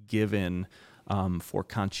provisions given for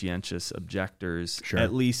conscientious objectors,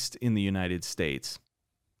 at least in the United States.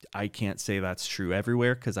 I can't say that's true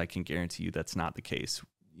everywhere because I can guarantee you that's not the case.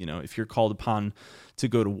 If you're called upon to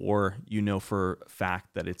go to war, for a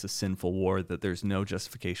fact that it's a sinful war, that there's no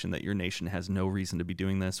justification, that your nation has no reason to be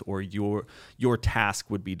doing this, or your task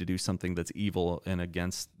would be to do something that's evil and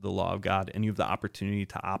against the law of God, and you have the opportunity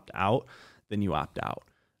to opt out, then you opt out.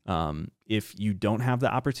 If you don't have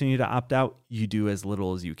the opportunity to opt out, you do as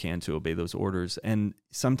little as you can to obey those orders. And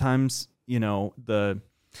sometimes,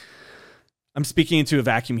 I'm speaking into a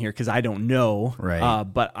vacuum here because I don't know,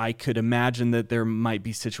 but I could imagine that there might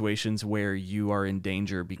be situations where you are in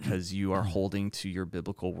danger because you are holding to your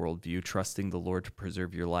biblical worldview, trusting the Lord to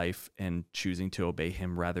preserve your life and choosing to obey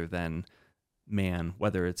him rather than man,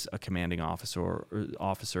 whether it's a commanding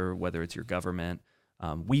officer, whether it's your government.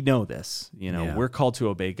 We know this, we're called to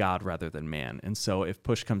obey God rather than man. And so if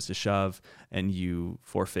push comes to shove and you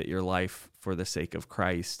forfeit your life for the sake of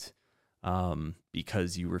Christ,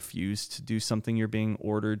 because you refuse to do something you're being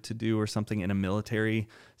ordered to do or something in a military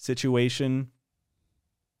situation,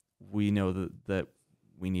 we know that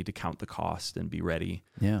we need to count the cost and be ready.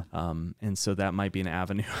 Yeah. And so that might be an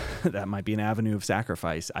avenue. That might be an avenue of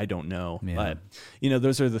sacrifice. I don't know, but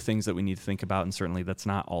those are the things that we need to think about. And certainly that's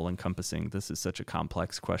not all encompassing. This is such a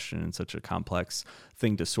complex question and such a complex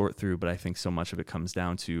thing to sort through. But I think so much of it comes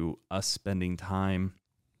down to us spending time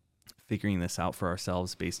figuring this out for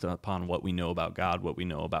ourselves based upon what we know about God, what we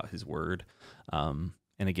know about his word.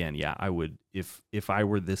 And again, I would, if I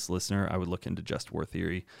were this listener, I would look into just war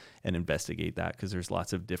theory and investigate that, because there's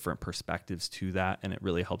lots of different perspectives to that, and it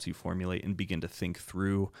really helps you formulate and begin to think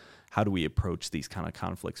through how do we approach these kind of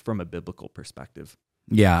conflicts from a biblical perspective.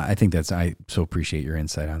 Yeah, I think I so appreciate your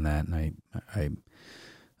insight on that, and I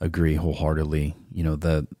agree wholeheartedly.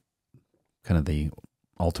 The kind of the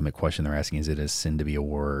ultimate question they're asking is it a sin to be a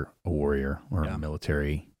warrior or a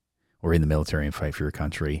military, or in the military and fight for your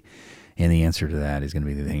country? And the answer to that is going to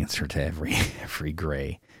be the answer to every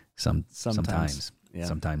gray. Sometimes. Yeah.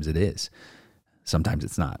 Sometimes it is. Sometimes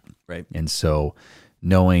it's not. Right. And so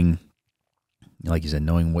knowing, like you said,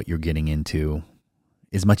 knowing what you're getting into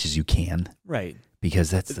as much as you can. Right.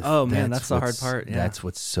 Because that's the hard part. Yeah. That's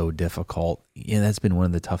what's so difficult. Yeah, that's been one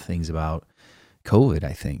of the tough things about COVID,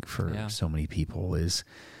 I think, for so many people is,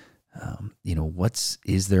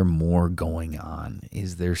 is there more going on?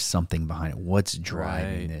 Is there something behind it? What's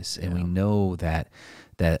driving this? And we know that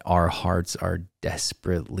our hearts are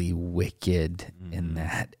desperately wicked, and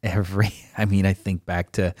that I think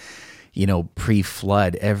back to,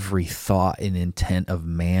 pre-flood, every thought and intent of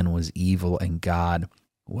man was evil, and God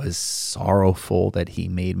was sorrowful that he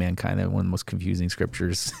made mankind. One of the most confusing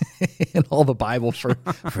scriptures in all the Bible for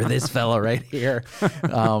this fella right here.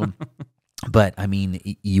 But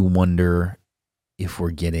you wonder if we're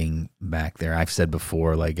getting back there. I've said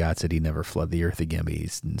before, like God said he'd never flood the earth again, but he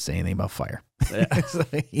didn't say anything about fire. Yeah. So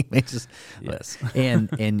he makes us, yes.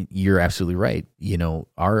 and you're absolutely right.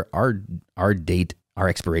 Our our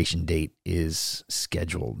expiration date is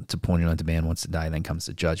scheduled. It's appointed unto man once to die, then comes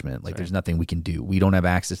the judgment. Like there's nothing we can do. We don't have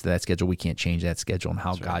access to that schedule. We can't change that schedule, and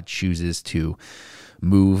how God chooses to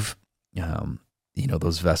move,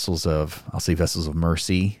 those vessels of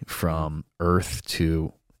mercy from earth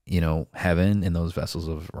to, heaven, and those vessels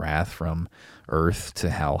of wrath from earth to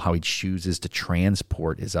hell. How he chooses to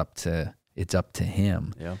transport it's up to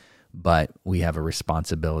him. Yeah. But we have a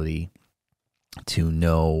responsibility to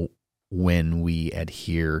know when we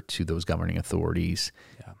adhere to those governing authorities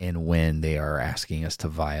and when they are asking us to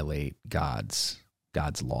violate God's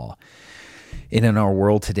law. And in our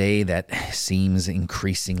world today that seems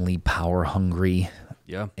increasingly power hungry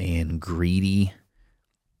and greedy,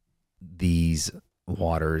 these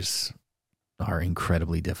waters are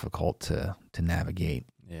incredibly difficult to navigate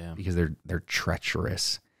because they're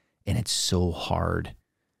treacherous, and it's so hard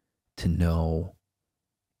to know,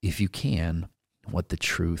 if you can, what the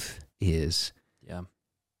truth is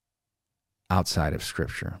outside of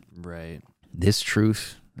Scripture. Right. This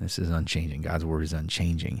is unchanging. God's word is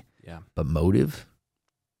unchanging. Yeah. But motive,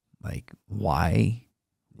 like why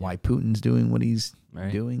Putin's doing what he's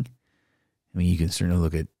doing? I mean, you can certainly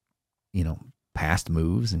look at, past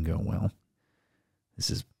moves and go, well, this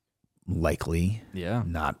is likely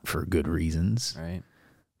not for good reasons. Right.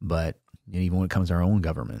 But even when it comes to our own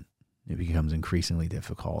government, it becomes increasingly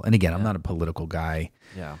difficult. And again, I'm not a political guy.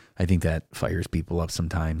 Yeah. I think that fires people up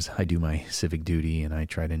sometimes. I do my civic duty and I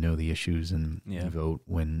try to know the issues and vote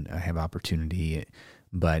when I have opportunity.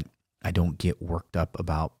 But I don't get worked up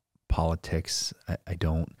about politics. I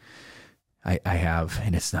don't. I have,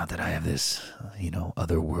 and it's not that I have this,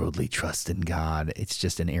 otherworldly trust in God. It's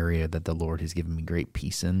just an area that the Lord has given me great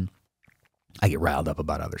peace in. I get riled up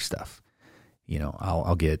about other stuff.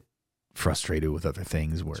 I'll get frustrated with other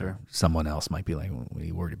things where someone else might be like, what are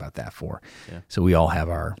you worried about that for? Yeah. So we all have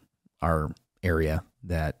our area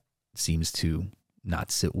that seems to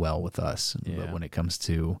not sit well with us. Yeah. But when it comes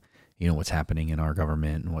to, what's happening in our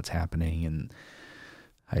government and what's happening, and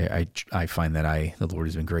I find that the Lord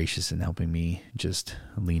has been gracious in helping me just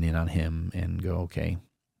lean in on him and go, okay,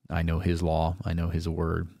 I know his law, I know his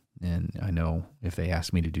word, and I know if they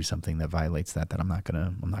ask me to do something that violates that I'm not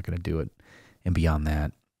gonna do it. And beyond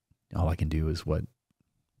that, all I can do is what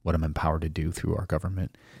I'm empowered to do through our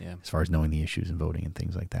government, as far as knowing the issues and voting and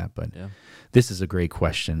things like that. But this is a great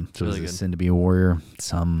question. So really, is it a sin to be a warrior?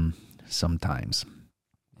 Sometimes.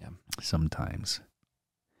 Yeah. Sometimes.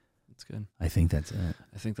 That's good. I think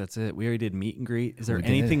that's it. We already did meet and greet. Is there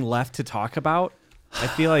anything left to talk about? I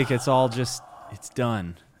feel like it's all it's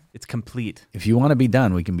done. It's complete. If you want to be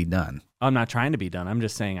done, we can be done. I'm not trying to be done. I'm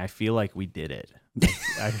just saying I feel like we did it.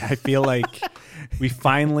 I feel like we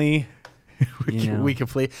finally we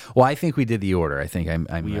complete. Well, I think we did the order. I think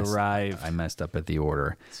I messed up at the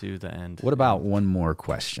order to the end. What about one more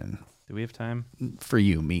question? Do we have time for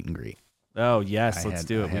you? Meet and greet. Oh yes, let's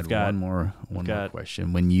do it. We've got one more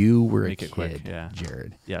question. When you were a kid, quick,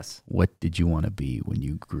 Jared, yes, what did you want to be when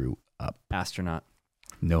you grew up? Astronaut.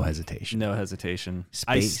 No hesitation. No hesitation. Space.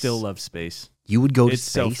 I still love space. You would go to space?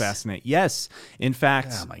 It's so fascinating. Yes. In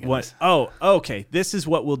fact, oh my goodness. Okay. This is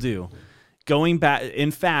what we'll do. Going back,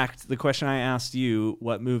 in fact, the question I asked you,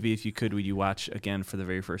 what movie, if you could, would you watch again for the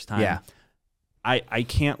very first time? Yeah. I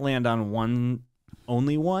can't land on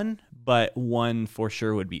only one, but one for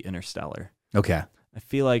sure would be Interstellar. Okay. I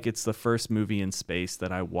feel like it's the first movie in space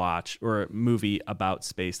that I watched, or a movie about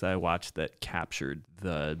space that I watched that captured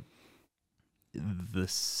the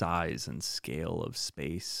size and scale of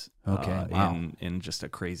space. Okay. Wow. In just a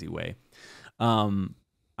crazy way. And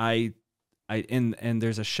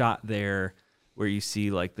there's a shot there where you see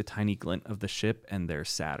like the tiny glint of the ship, and there's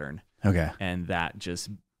Saturn. Okay. And that just,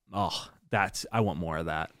 I want more of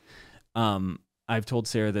that. I've told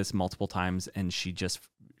Sarah this multiple times, and she just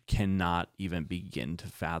cannot even begin to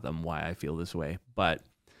fathom why I feel this way. But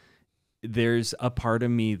there's a part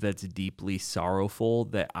of me that's deeply sorrowful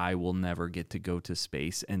that I will never get to go to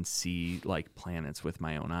space and see like planets with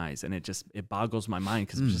my own eyes. And it boggles my mind,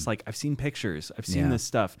 because it's just like, I've seen pictures, I've seen this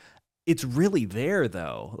stuff. It's really there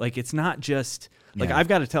though. Like, it's not just like, I've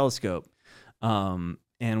got a telescope. And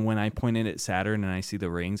when I point it at Saturn and I see the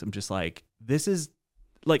rings, I'm just like, this is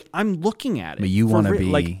like, I'm looking at it. But you want to be,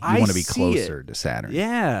 like, you want to be closer to Saturn.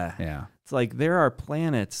 Yeah. Yeah. It's like, there are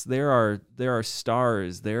planets, there are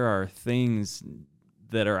stars, there are things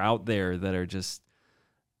that are out there that are just,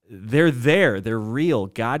 they're there, they're real.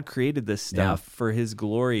 God created this stuff for his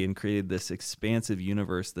glory and created this expansive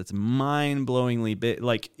universe that's mind-blowingly big.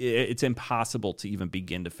 Like, it's impossible to even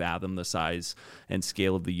begin to fathom the size and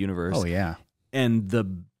scale of the universe. Oh, yeah. And the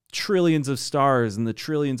trillions of stars and the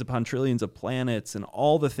trillions upon trillions of planets and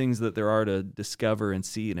all the things that there are to discover and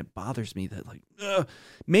see. And it bothers me that like,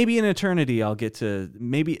 maybe in eternity I'll get to,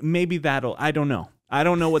 maybe that'll, I don't know. I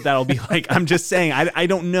don't know what that'll be like. I'm just saying, I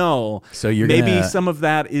don't know. So you're maybe some of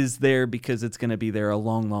that is there because it's going to be there a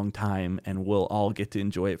long, long time and we'll all get to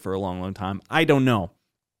enjoy it for a long, long time. I don't know.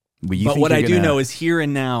 But what I do know is here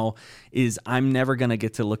and now is I'm never going to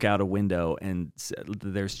get to look out a window and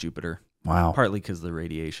there's Jupiter. Wow. Partly because of the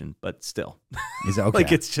radiation, but still. Is it okay?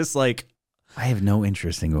 Like, it's just like... I have no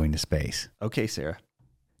interest in going to space. Okay, Sarah.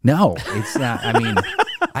 No, it's not. I mean,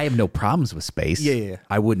 I have no problems with space. Yeah.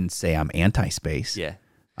 I wouldn't say I'm anti-space. Yeah.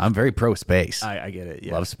 I'm very pro-space. I get it.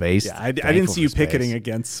 Yeah. Love space. Yeah, I didn't see you picketing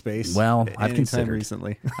against space. Well, I've considered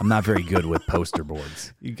recently. I'm not very good with poster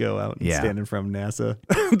boards. You go out and stand in front of NASA,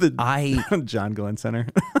 the John Glenn Center.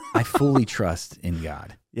 I fully trust in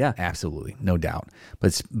God. Yeah, absolutely, no doubt.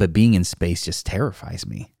 But being in space just terrifies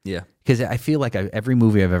me. Yeah, because I feel like every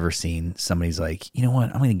movie I've ever seen, somebody's like, you know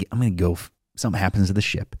what, I'm gonna go. Something happens to the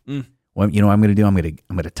ship. Well, you know what I'm gonna do? I'm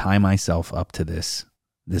gonna tie myself up to this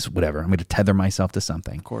whatever. I'm gonna tether myself to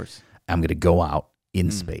something. Of course. I'm gonna go out in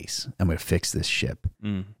space. I'm gonna fix this ship,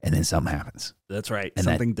 and then something happens. That's right. And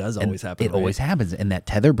something does always happen. It always happens, and that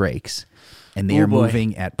tether breaks, and they are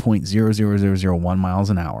moving at 0.00001 miles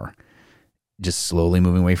an hour. Just slowly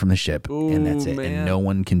moving away from the ship, and that's it. Man. And no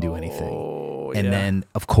one can do anything. And then,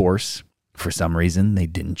 of course, for some reason, they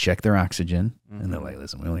didn't check their oxygen, and they're like,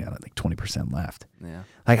 "Listen, we only got like 20% left." Yeah.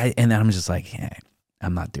 And then I'm just like, "Hey,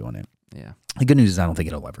 I'm not doing it." Yeah. The good news is I don't think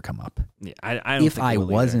it'll ever come up. Yeah. I don't if think I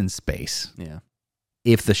was in space, yeah.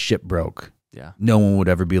 If the ship broke, yeah, no one would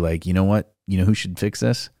ever be like, you know what? You know who should fix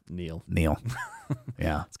this? Neil.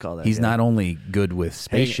 Yeah. Let's call that. He's not only good with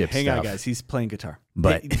spaceship stuff. Hang on, guys. He's playing guitar.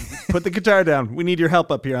 But put the guitar down. We need your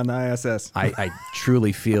help up here on the ISS. I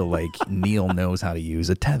truly feel like Neil knows how to use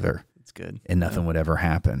a tether. It's good. And nothing would ever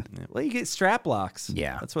happen. Yeah. Well, you get strap locks.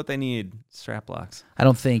 Yeah. That's what they need. Strap locks. I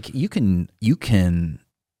don't think you can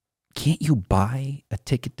can't you buy a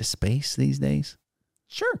ticket to space these days?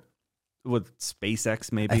 Sure. With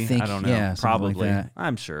SpaceX, maybe. I think, I don't know. yeah, probably. like that.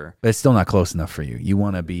 I'm sure. But it's still not close enough for you. You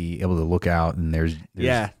want to be able to look out and there's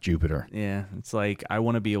Jupiter. Yeah. It's like I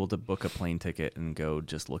want to be able to book a plane ticket and go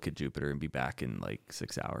just look at Jupiter and be back in like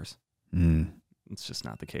 6 hours. It's just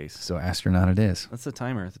not the case. So astronaut it is. That's the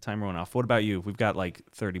timer. The timer went off. What about you? We've got like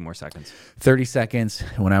 30 more seconds. 30 seconds.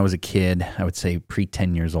 When I was a kid, I would say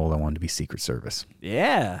pre-10 years old, I wanted to be Secret Service.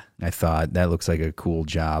 Yeah. I thought that looks like a cool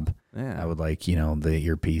job. Yeah. I would like, the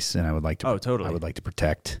earpiece, and I would like to. Oh, totally. I would like to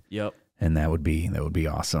protect. Yep. And that would be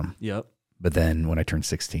awesome. Yep. But then when I turned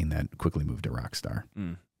 16, that quickly moved to Rockstar.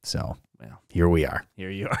 So here we are. Here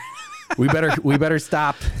you are. we better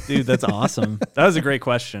stop, dude. That's awesome. That was a great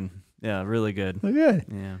question. Yeah, really good. Good.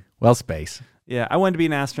 Yeah. Well, space. Yeah, I wanted to be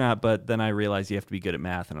an astronaut, but then I realized you have to be good at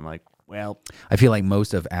math, and I'm like, well, I feel like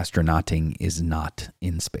most of astronauting is not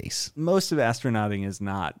in space. Most of astronauting is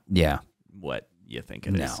not. Yeah. What you think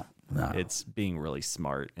it is. No. It's being really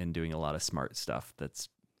smart and doing a lot of smart stuff. That's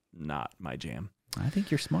not my jam. I think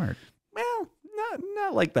you're smart. Well,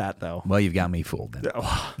 not like that though. Well, you've got me fooled then.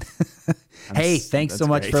 Hey, thanks so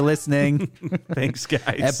much for listening. Thanks, guys.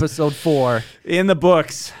 Episode 4 in the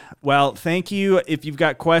books. Well, thank you. If you've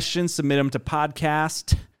got questions, submit them to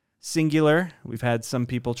podcast singular. We've had some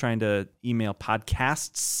people trying to email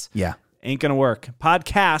podcasts. Yeah. Ain't going to work.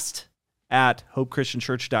 Podcast at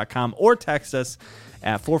hopechristianchurch.com or text us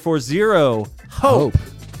at 440-HOPE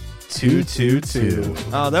 222.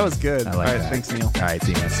 Oh, that was good. I like that. Thanks, Neil. All right,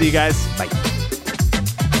 see you, man. See you guys. Bye.